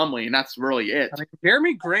Mason Plumlee, and that's really it. I mean,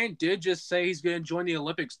 Jeremy Grant did just say he's going to join the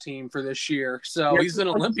Olympics team for this year, so he's an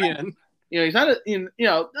Olympian. he's not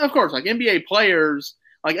of course, like NBA players,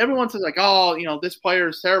 like everyone says like, oh, this player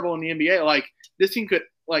is terrible in the NBA. Like this team could,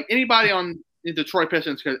 like anybody on the Detroit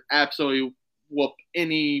Pistons could absolutely whoop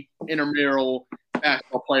any intramural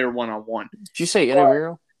basketball player one-on-one. Did you say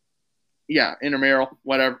intramural? Yeah, intramural,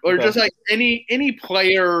 whatever. Or just like any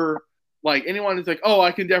player, like anyone who's like, oh,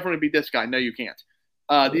 I can definitely beat this guy. No, you can't.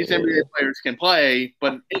 These NBA players can play,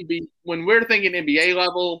 but when we're thinking NBA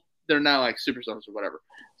level, they're not like superstars or whatever.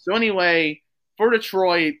 So anyway, for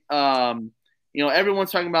Detroit,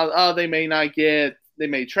 everyone's talking about, oh, they may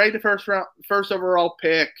trade the first overall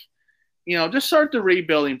pick. Just start the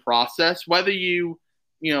rebuilding process. Whether you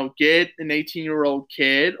get an 18-year-old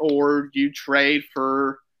kid or you trade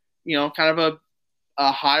for kind of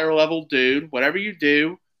a higher level dude, whatever you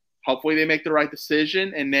do, hopefully they make the right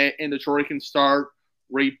decision and Detroit can start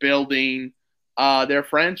rebuilding their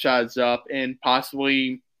franchise up and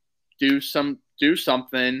possibly do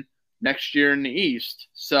something next year in the East.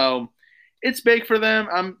 So it's big for them.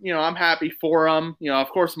 I'm happy for them. Of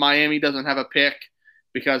course, Miami doesn't have a pick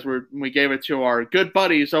because we gave it to our good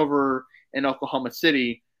buddies over in Oklahoma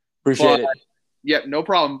City. Appreciate it. Yep, no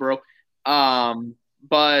problem, bro.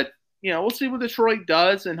 But we'll see what Detroit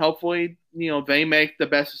does, and hopefully, they make the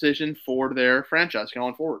best decision for their franchise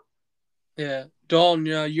going forward. Yeah, Dalton,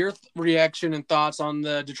 your reaction and thoughts on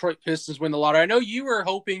the Detroit Pistons win the lottery. I know you were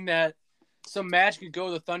hoping that some match could go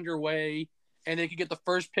the Thunder way, and they could get the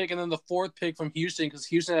first pick and then the fourth pick from Houston, because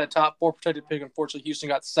Houston had a top 4 protected pick. Unfortunately, Houston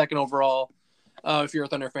got second overall. If you're a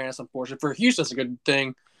Thunder fan, it's unfortunate. For Houston, it's a good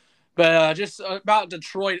thing. But just about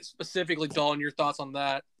Detroit specifically, Dalton, your thoughts on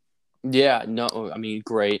that? Yeah, no, I mean,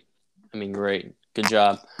 great. Good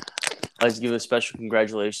job. I'd like to give a special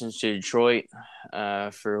congratulations to Detroit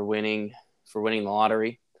for winning the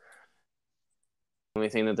lottery. The only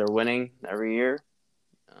thing that they're winning every year.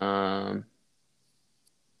 Feel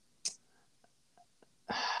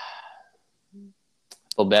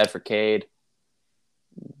bad for Cade.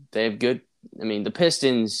 They have good. I mean, the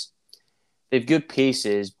Pistons. They have good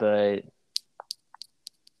pieces, but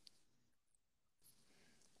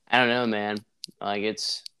I don't know, man. Like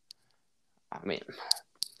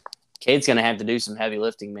Cade's gonna have to do some heavy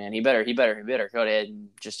lifting, man. He better go ahead and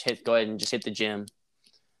just hit the gym.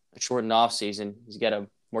 A shortened off season. He's got to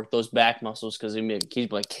work those back muscles because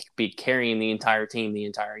he's like be carrying the entire team the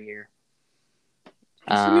entire year.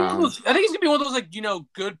 I think he's gonna be one of those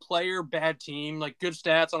good player, bad team, like good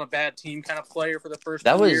stats on a bad team kind of player for the first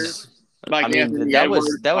 2 years. That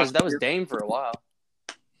was Dame for a while.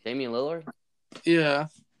 Damian Lillard. Yeah.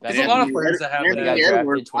 There's a lot of players that have that. He got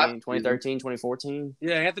drafted 2013, 2014.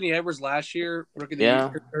 Yeah, Anthony Edwards last year, rookie of the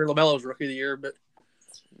year. Or LaMelo's rookie of the year, but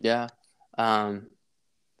yeah. I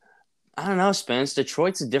don't know, Spence.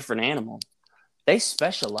 Detroit's a different animal. They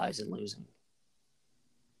specialize in losing.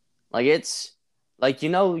 Like it's like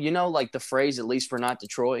like the phrase "at least we're not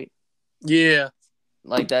Detroit." Yeah.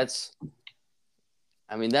 Like there's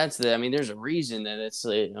a reason that it's.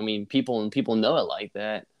 People know it like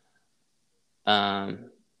that. I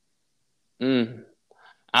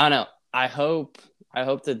don't know. I hope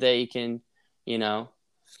that they can,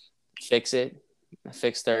 fix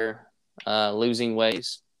their losing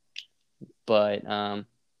ways. But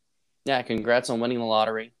yeah, congrats on winning the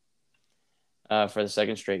lottery for the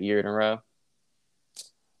second straight year in a row.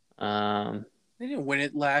 They didn't win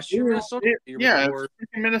it last year.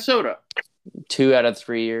 Minnesota. 2 out of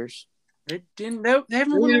 3 years. They didn't know. They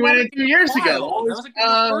haven't won it 2 years ago. That was like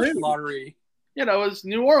the first lottery. Yeah, that was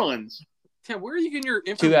New Orleans. Yeah, where are you getting your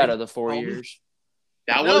information? 2 out of the 4 years.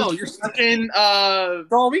 You're fucking.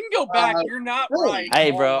 Bro, we can go back. You're not right. Hey,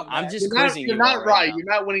 bro, I'm just quizzing you. You're not right. You're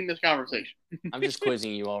not winning this conversation. I'm just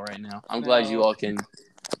quizzing you all right now. I'm glad you all can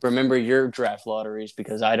remember your draft lotteries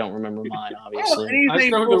because I don't remember mine, obviously.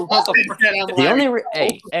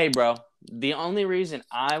 Bro. The only reason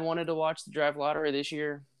I wanted to watch the draft lottery this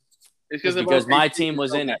year is because my team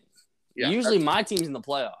was in it. Yeah, usually my team's in the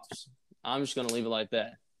playoffs. I'm just going to leave it like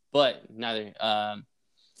that. But neither. I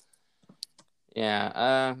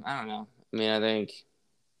don't know. I think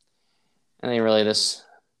really this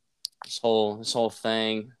whole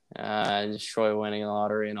thing, Detroit winning the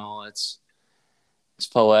lottery and all, it's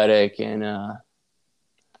poetic, and I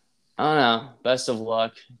don't know. Best of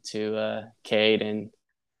luck to Cade and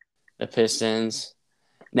the Pistons.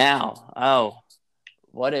 Now,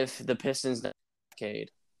 what if the Pistons don't have Cade?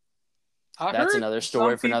 That's another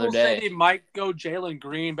story for another day. Say they might go Jalen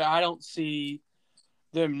Green, but I don't see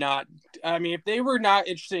them not. I mean, if they were not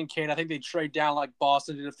interested in Cade, I think they'd trade down like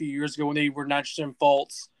Boston did a few years ago when they were not interested in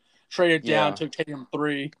Fultz. Traded down, took Tatum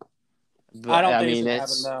 3. But, I don't think it's going to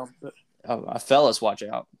happen now. But... fellas, watch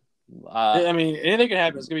out. I mean, anything can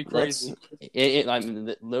happen. It's gonna be crazy. I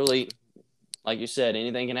mean, literally, like you said,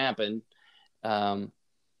 anything can happen. I'm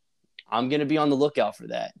gonna be on the lookout for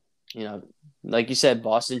that. You know, like you said,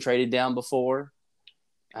 Boston traded down before.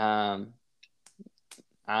 It'd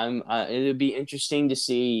be interesting to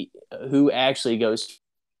see who actually goes.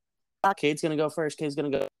 Cade's gonna go first. Cade's gonna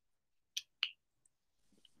go.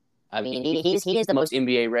 I mean, he is the most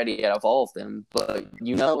NBA ready out of all of them. But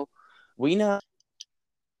we know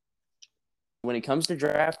when it comes to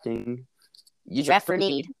drafting, you draft for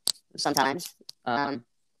need sometimes. And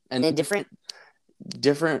then different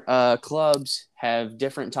clubs have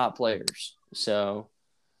different top players. So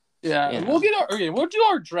yeah, we'll do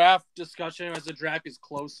our draft discussion as the draft is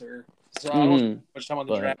closer. So I don't spend much time on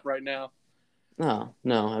the draft right now. No,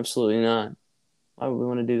 absolutely not. Why would we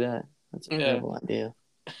want to do that? That's a terrible idea.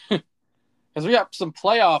 Because we got some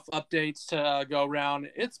playoff updates to go around.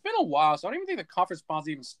 It's been a while, so I don't even think the conference finals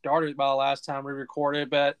even started by the last time we recorded.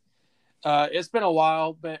 But it's been a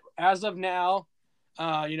while. But as of now,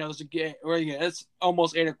 there's a game. It's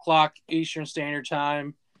almost 8:00 Eastern Standard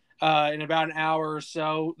Time. In about an hour or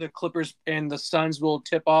so, the Clippers and the Suns will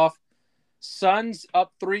tip off. Suns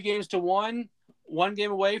up 3-1, one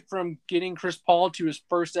game away from getting Chris Paul to his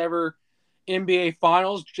first ever NBA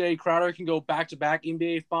Finals. Jay Crowder can go back-to-back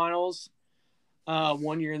NBA Finals.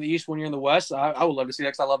 1 year in the East, 1 year in the West. I would love to see that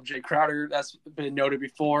because I love Jay Crowder. That's been noted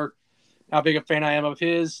before, how big a fan I am of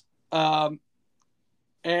his. And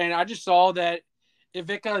I just saw that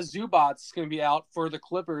Ivica Zubac's going to be out for the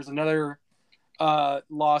Clippers, another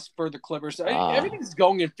loss for the Clippers. So everything's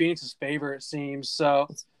going in Phoenix's favor, it seems. So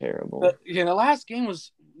it's terrible. The last game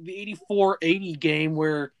was the 84-80 game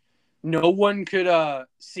where no one could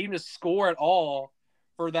seem to score at all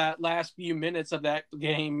for that last few minutes of that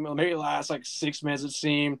game. Maybe last like 6 minutes, it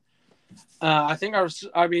seemed. I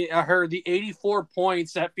heard the 84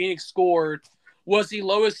 points that Phoenix scored was the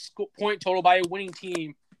lowest point total by a winning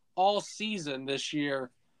team all season this year.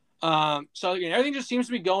 So everything just seems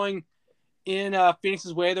to be going in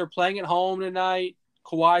Phoenix's way. They're playing at home tonight.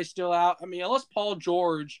 Kawhi's still out. I mean, unless Paul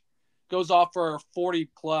George goes off for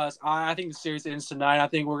 40+, I think the series ends tonight. I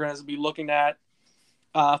think we're going to be looking at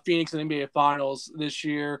Phoenix in the NBA Finals this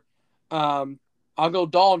year. I'll go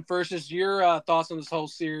Dalton first. Just your thoughts on this whole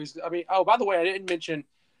series. I mean, by the way, I didn't mention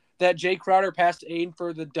that Jay Crowder passed Aiden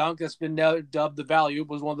for the dunk that's been dubbed the value. It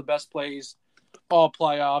was one of the best plays all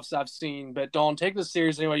playoffs I've seen. But Dalton, take the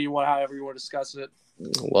series any way you want, however you want to discuss it.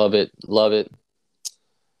 Love it.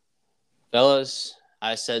 Fellas,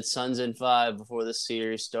 I said Suns in 5 before the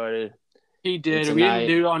series started. He did. We didn't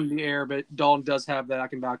do it on the air, but Dalton does have that. I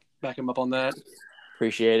can back him up on that.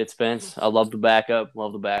 Appreciate it, Spence. I love the backup.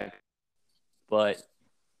 But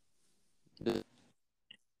the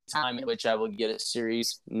time in which I will get a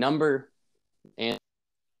series number and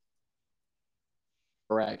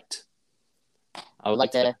correct. I would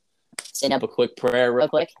like to send up a quick prayer real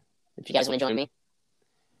quick, if you guys want to join me.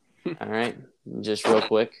 All right, just real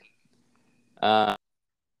quick.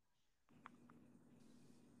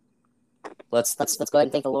 Let's go ahead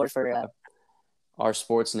and thank the Lord for our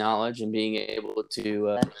sports knowledge and being able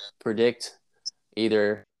to predict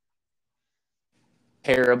either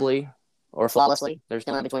terribly or flawlessly. There's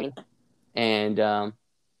no in between. And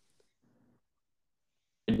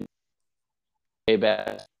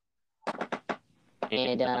bad.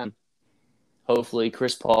 And hopefully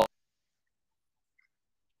Chris Paul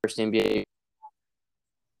first NBA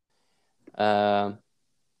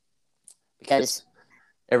because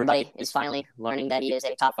everybody is finally learning that he is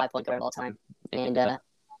a top 5 point guard of all time. And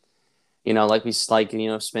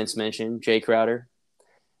Spence mentioned, Jay Crowder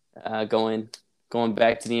going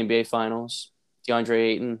back to the NBA Finals.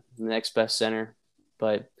 DeAndre Ayton, the next best center.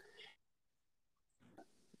 But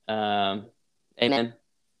amen.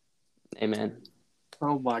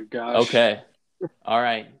 Oh my gosh. Okay. All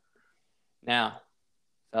right. Now,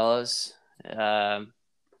 fellas,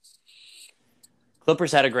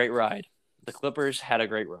 Clippers had a great ride.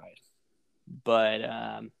 But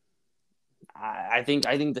I think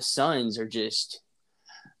the Suns are just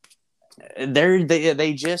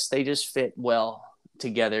they just fit well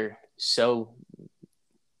together so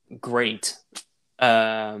great.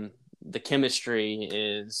 The chemistry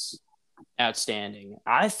is outstanding.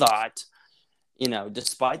 I thought,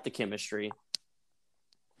 despite the chemistry,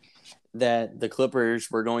 that the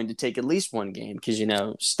Clippers were going to take at least one game because,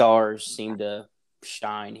 stars seem to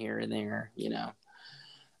shine here and there,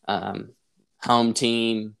 home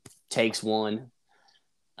team takes one.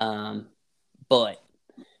 But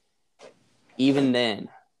even then,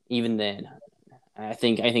 I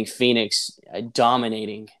think Phoenix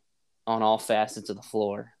dominating on all facets of the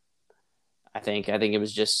floor. I think it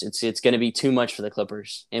was just it's going to be too much for the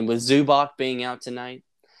Clippers. And with Zubac being out tonight,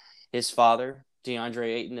 his father, DeAndre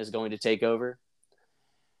Ayton, is going to take over.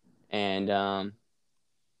 And I'm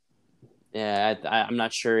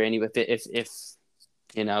not sure if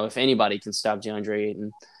anybody can stop DeAndre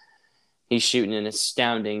Ayton. He's shooting an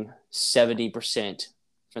astounding 70%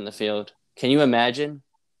 from the field. Can you imagine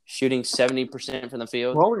shooting 70% from the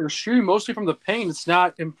field? Well, you're shooting mostly from the paint. It's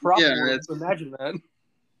not improbable Yeah, to imagine that.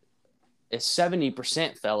 It's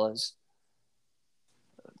 70%, fellas.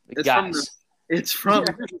 It's Guys, from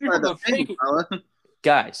Yeah, you're shooting from the paint. fella.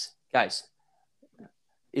 guys,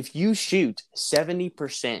 if you shoot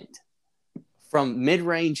 70% from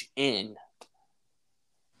mid-range in,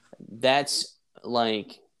 that's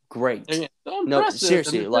like great. Yeah, No, impressive.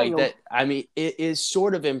 seriously, I'm like saying, that. I mean, it is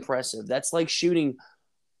sort of impressive. That's like shooting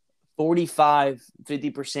 45,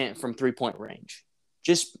 50% from 3-point range.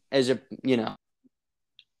 Just as a,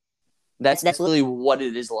 that's literally what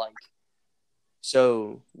it is like.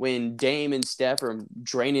 So when Dame and Steph are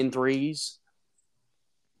draining threes,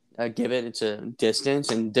 give it to distance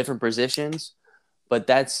and different positions. But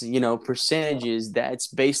that's, percentages. That's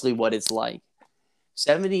basically what it's like.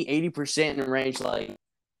 70, 80% in range, like.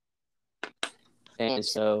 And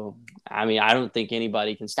so, I mean, I don't think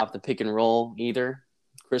anybody can stop the pick and roll either.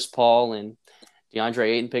 Chris Paul and DeAndre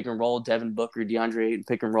Ayton pick and roll, Devin Booker, DeAndre Ayton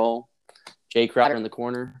pick and roll, Jay Crowder in the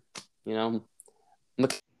corner,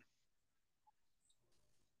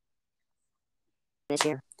 This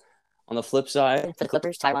year. On the flip side, For the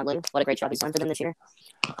Clippers, Tyronn Lue, what a great job he's done for them this year.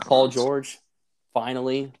 Paul George,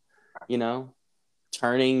 finally,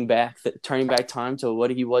 turning back time to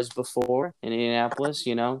what he was before in Indianapolis.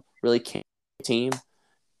 Really came to the team,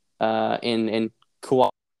 and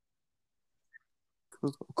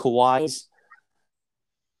Kawhi's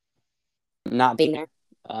not Being being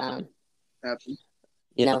there.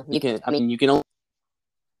 there. You can. I mean, you can only.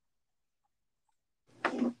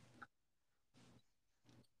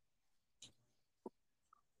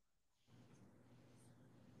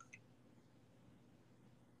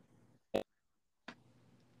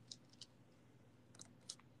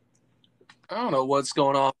 I don't know what's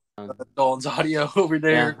going on with Dolan's audio over Yeah,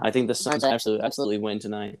 there. I think the Suns absolutely win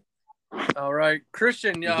tonight. All right.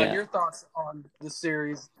 Christian, Yeah. your thoughts on the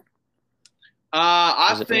series?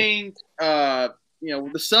 I think the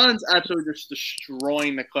Suns absolutely just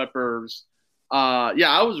destroying the Clippers.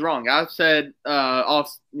 I was wrong. I said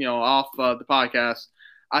off the podcast,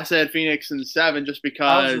 I said Phoenix in 7 just I was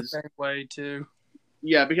because. the same way too.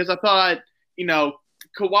 Yeah, because I thought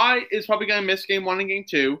Kawhi is probably going to miss game 1 and game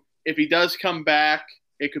 2. If he does come back,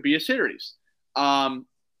 it could be a series.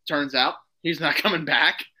 Turns out he's not coming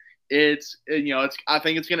back. I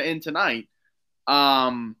think it's going to end tonight.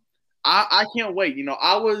 I can't wait.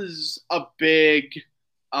 I was a big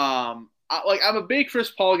I'm a big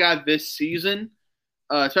Chris Paul guy this season,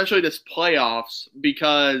 especially this playoffs,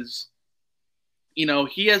 because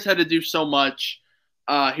he has had to do so much.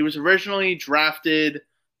 He was originally drafted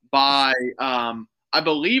by I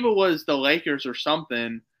believe it was the Lakers or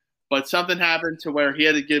something, but something happened to where he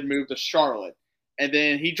had to get moved to Charlotte, and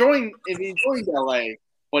then he joined LA,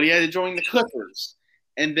 but he had to join the Clippers.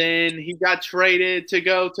 And then he got traded to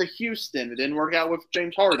go to Houston. It didn't work out with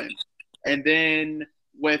James Harden. And then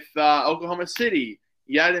with Oklahoma City,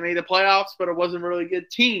 they made the playoffs, but it wasn't a really good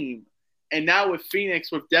team. And now with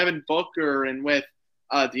Phoenix, with Devin Booker and with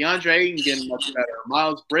DeAndre Ayton getting much better,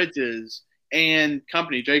 Miles Bridges and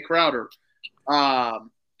company, Jay Crowder,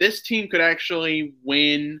 this team could actually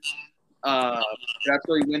win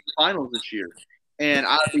the finals this year. And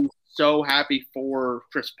I'd be so happy for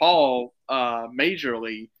Chris Paul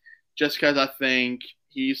majorly, just because I think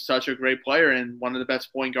he's such a great player and one of the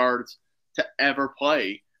best point guards to ever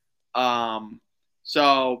play. I'm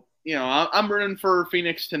rooting for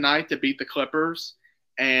Phoenix tonight to beat the Clippers,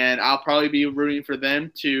 and I'll probably be rooting for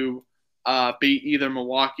them to beat either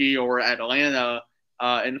Milwaukee or Atlanta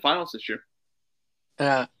in the finals this year.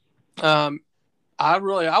 Yeah. I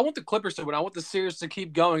want the Clippers to win. I want the series to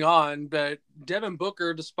keep going on, but Devin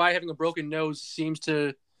Booker, despite having a broken nose, seems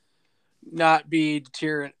to not be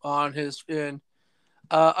deterrent on his end.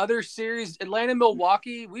 Other series, Atlanta,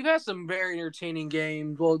 Milwaukee, we've had some very entertaining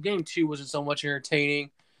games. Well, game 2 wasn't so much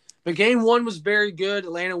entertaining, but game 1 was very good.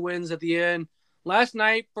 Atlanta wins at the end. Last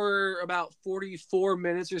night, for about 44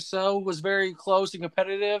 minutes or so, was very close and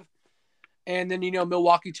competitive. And then,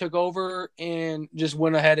 Milwaukee took over and just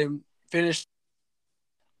went ahead and finished.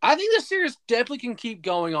 I think the series definitely can keep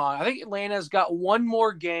going on. I think Atlanta's got one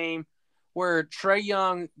more game where Trae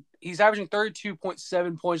Young, he's averaging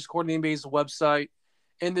 32.7 points according to the NBA's website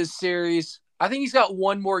in this series. I think he's got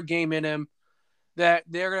one more game in him. that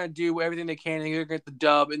they're going to do everything they can and they're going to get the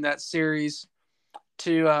dub in that series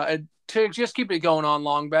to just keep it going on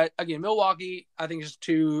long. But again, Milwaukee, I think, is just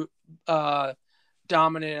too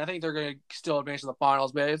dominant. I think they're going to still advance to the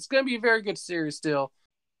finals, but it's going to be a very good series still.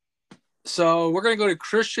 So we're going to go to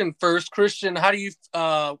Christian first. Christian, how do you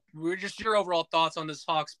just your overall thoughts on this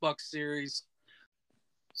Hawks-Bucks series?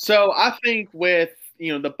 So I think with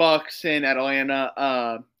the Bucks in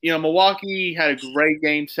Atlanta, Milwaukee had a great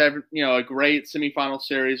game 7, a great semifinal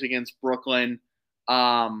series against Brooklyn.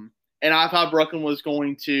 And I thought Brooklyn was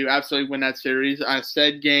going to absolutely win that series. I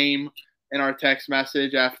said game in our text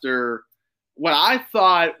message after what I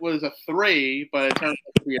thought was a 3, but it turned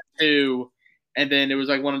out to be a 2. And then it was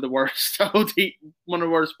like one of the worst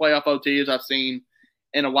playoff OTs I've seen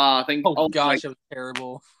in a while. I think. Oh gosh, it was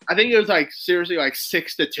terrible. I think it was like seriously like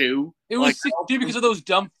 6-2. It was 6-2 because of those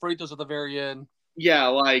dumb free throws at the very end. Yeah,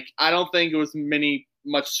 like I don't think it was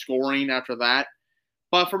much scoring after that.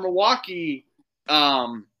 But for Milwaukee,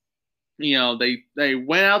 they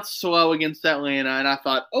went out slow against Atlanta, and I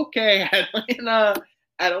thought, okay,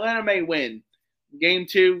 Atlanta may win. Game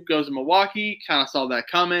 2 goes to Milwaukee. Kind of saw that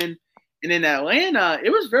coming. And in Atlanta,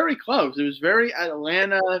 it was very close. It was very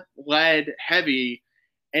Atlanta-led heavy.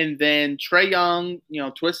 And then Trae Young,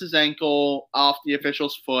 twists his ankle off the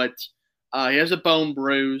official's foot. He has a bone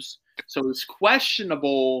bruise. So it's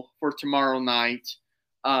questionable for tomorrow night,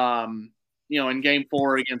 in Game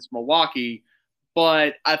 4 against Milwaukee.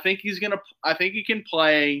 But I think he can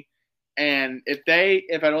play. And if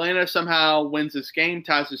Atlanta somehow wins this game,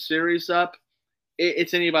 ties the series up,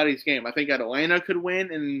 it's anybody's game. I think Atlanta could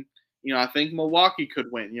win, and I think Milwaukee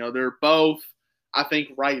could win. They're both, I think,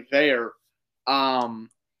 right there.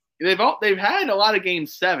 They've had a lot of game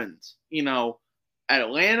 7s.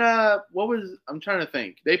 Atlanta. I'm trying to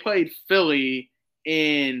think. They played Philly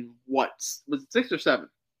in what was it, 6 or 7?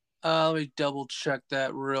 Let me double check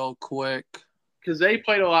that real quick. Because they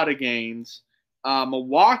played a lot of games.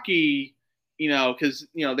 Milwaukee, because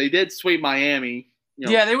they did sweep Miami.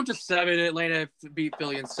 Yeah, they went to 7. Atlanta beat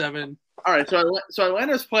Philly in 7. All right, so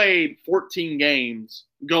Atlanta's played 14 games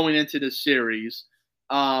going into this series.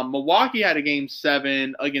 Milwaukee had a game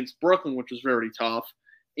 7 against Brooklyn, which was very tough.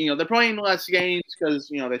 They're playing less games because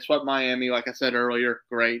they swept Miami, like I said earlier.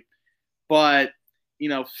 Great, but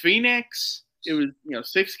Phoenix, it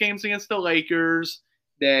was 6 games against the Lakers.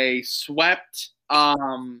 They swept.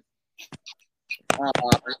 Who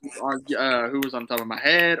was on top of my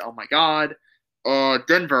head? Oh my God,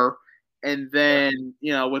 Denver. And then,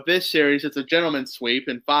 with this series, it's a gentleman's sweep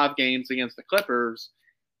in 5 games against the Clippers.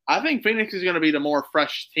 I think Phoenix is going to be the more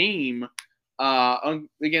fresh team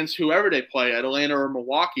against whoever they play, Atlanta or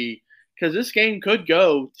Milwaukee, because this game could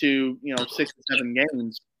go to, 6 or 7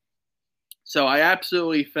 games. So I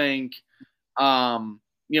absolutely think,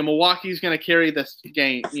 Milwaukee's going to carry this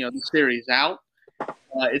game, the series out.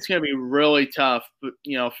 It's going to be really tough,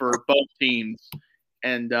 for both teams.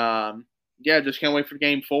 And, just can't wait for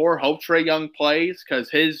Game 4. Hope Trae Young plays because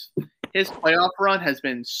his playoff run has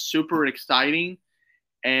been super exciting,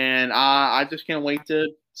 and I just can't wait to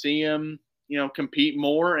see him, compete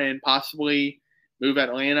more and possibly move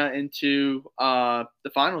Atlanta into the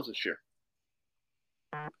finals this year.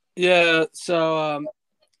 Yeah, so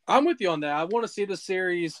I'm with you on that. I want to see the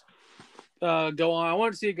series go on. I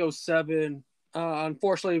want to see it go 7.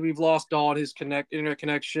 Unfortunately, we've lost Dawn. His internet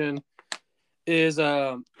connection is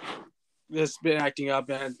has been acting up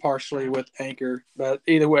and partially with Anchor. But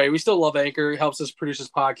either way, we still love Anchor. It helps us produce this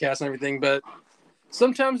podcast and everything. But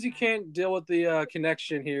sometimes you can't deal with the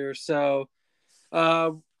connection here. So,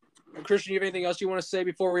 Christian, you have anything else you want to say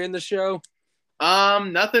before we end the show?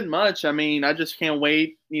 Nothing much. I mean, I just can't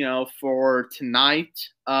wait, for tonight.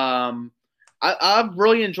 I've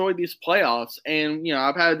really enjoyed these playoffs, and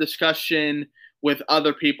I've had a discussion with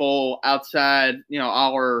other people outside,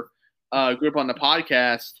 our group on the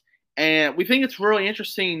podcast, and we think it's really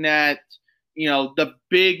interesting that the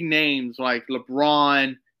big names like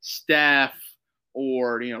LeBron, Steph,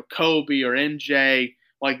 or Kobe or MJ,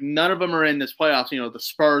 like none of them are in this playoffs. The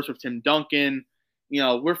Spurs with Tim Duncan.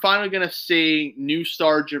 We're finally going to see new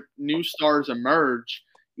stars emerge.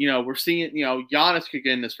 We're seeing, Giannis could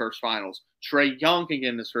get in his first finals. Trae Young can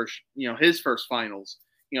get in his first finals.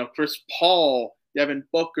 Chris Paul, Devin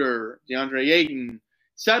Booker, DeAndre Ayton.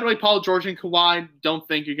 Sadly, Paul George and Kawhi don't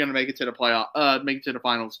think you're going to make it to the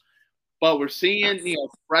finals. But we're seeing,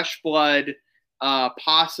 fresh blood,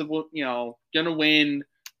 possible, going to win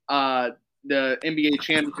the NBA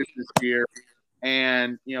championship this year.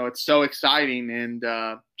 And, it's so exciting,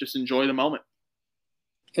 and just enjoy the moment.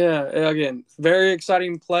 Yeah, again, very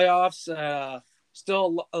exciting playoffs.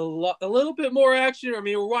 Still a little bit more action. I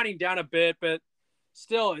mean, we're winding down a bit, but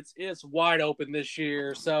still it's wide open this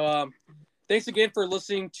year. So thanks again for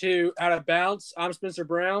listening to Out of Bounds. I'm Spencer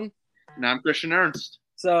Brown. And I'm Christian Ernst.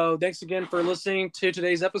 So thanks again for listening to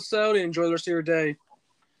today's episode and enjoy the rest of your day.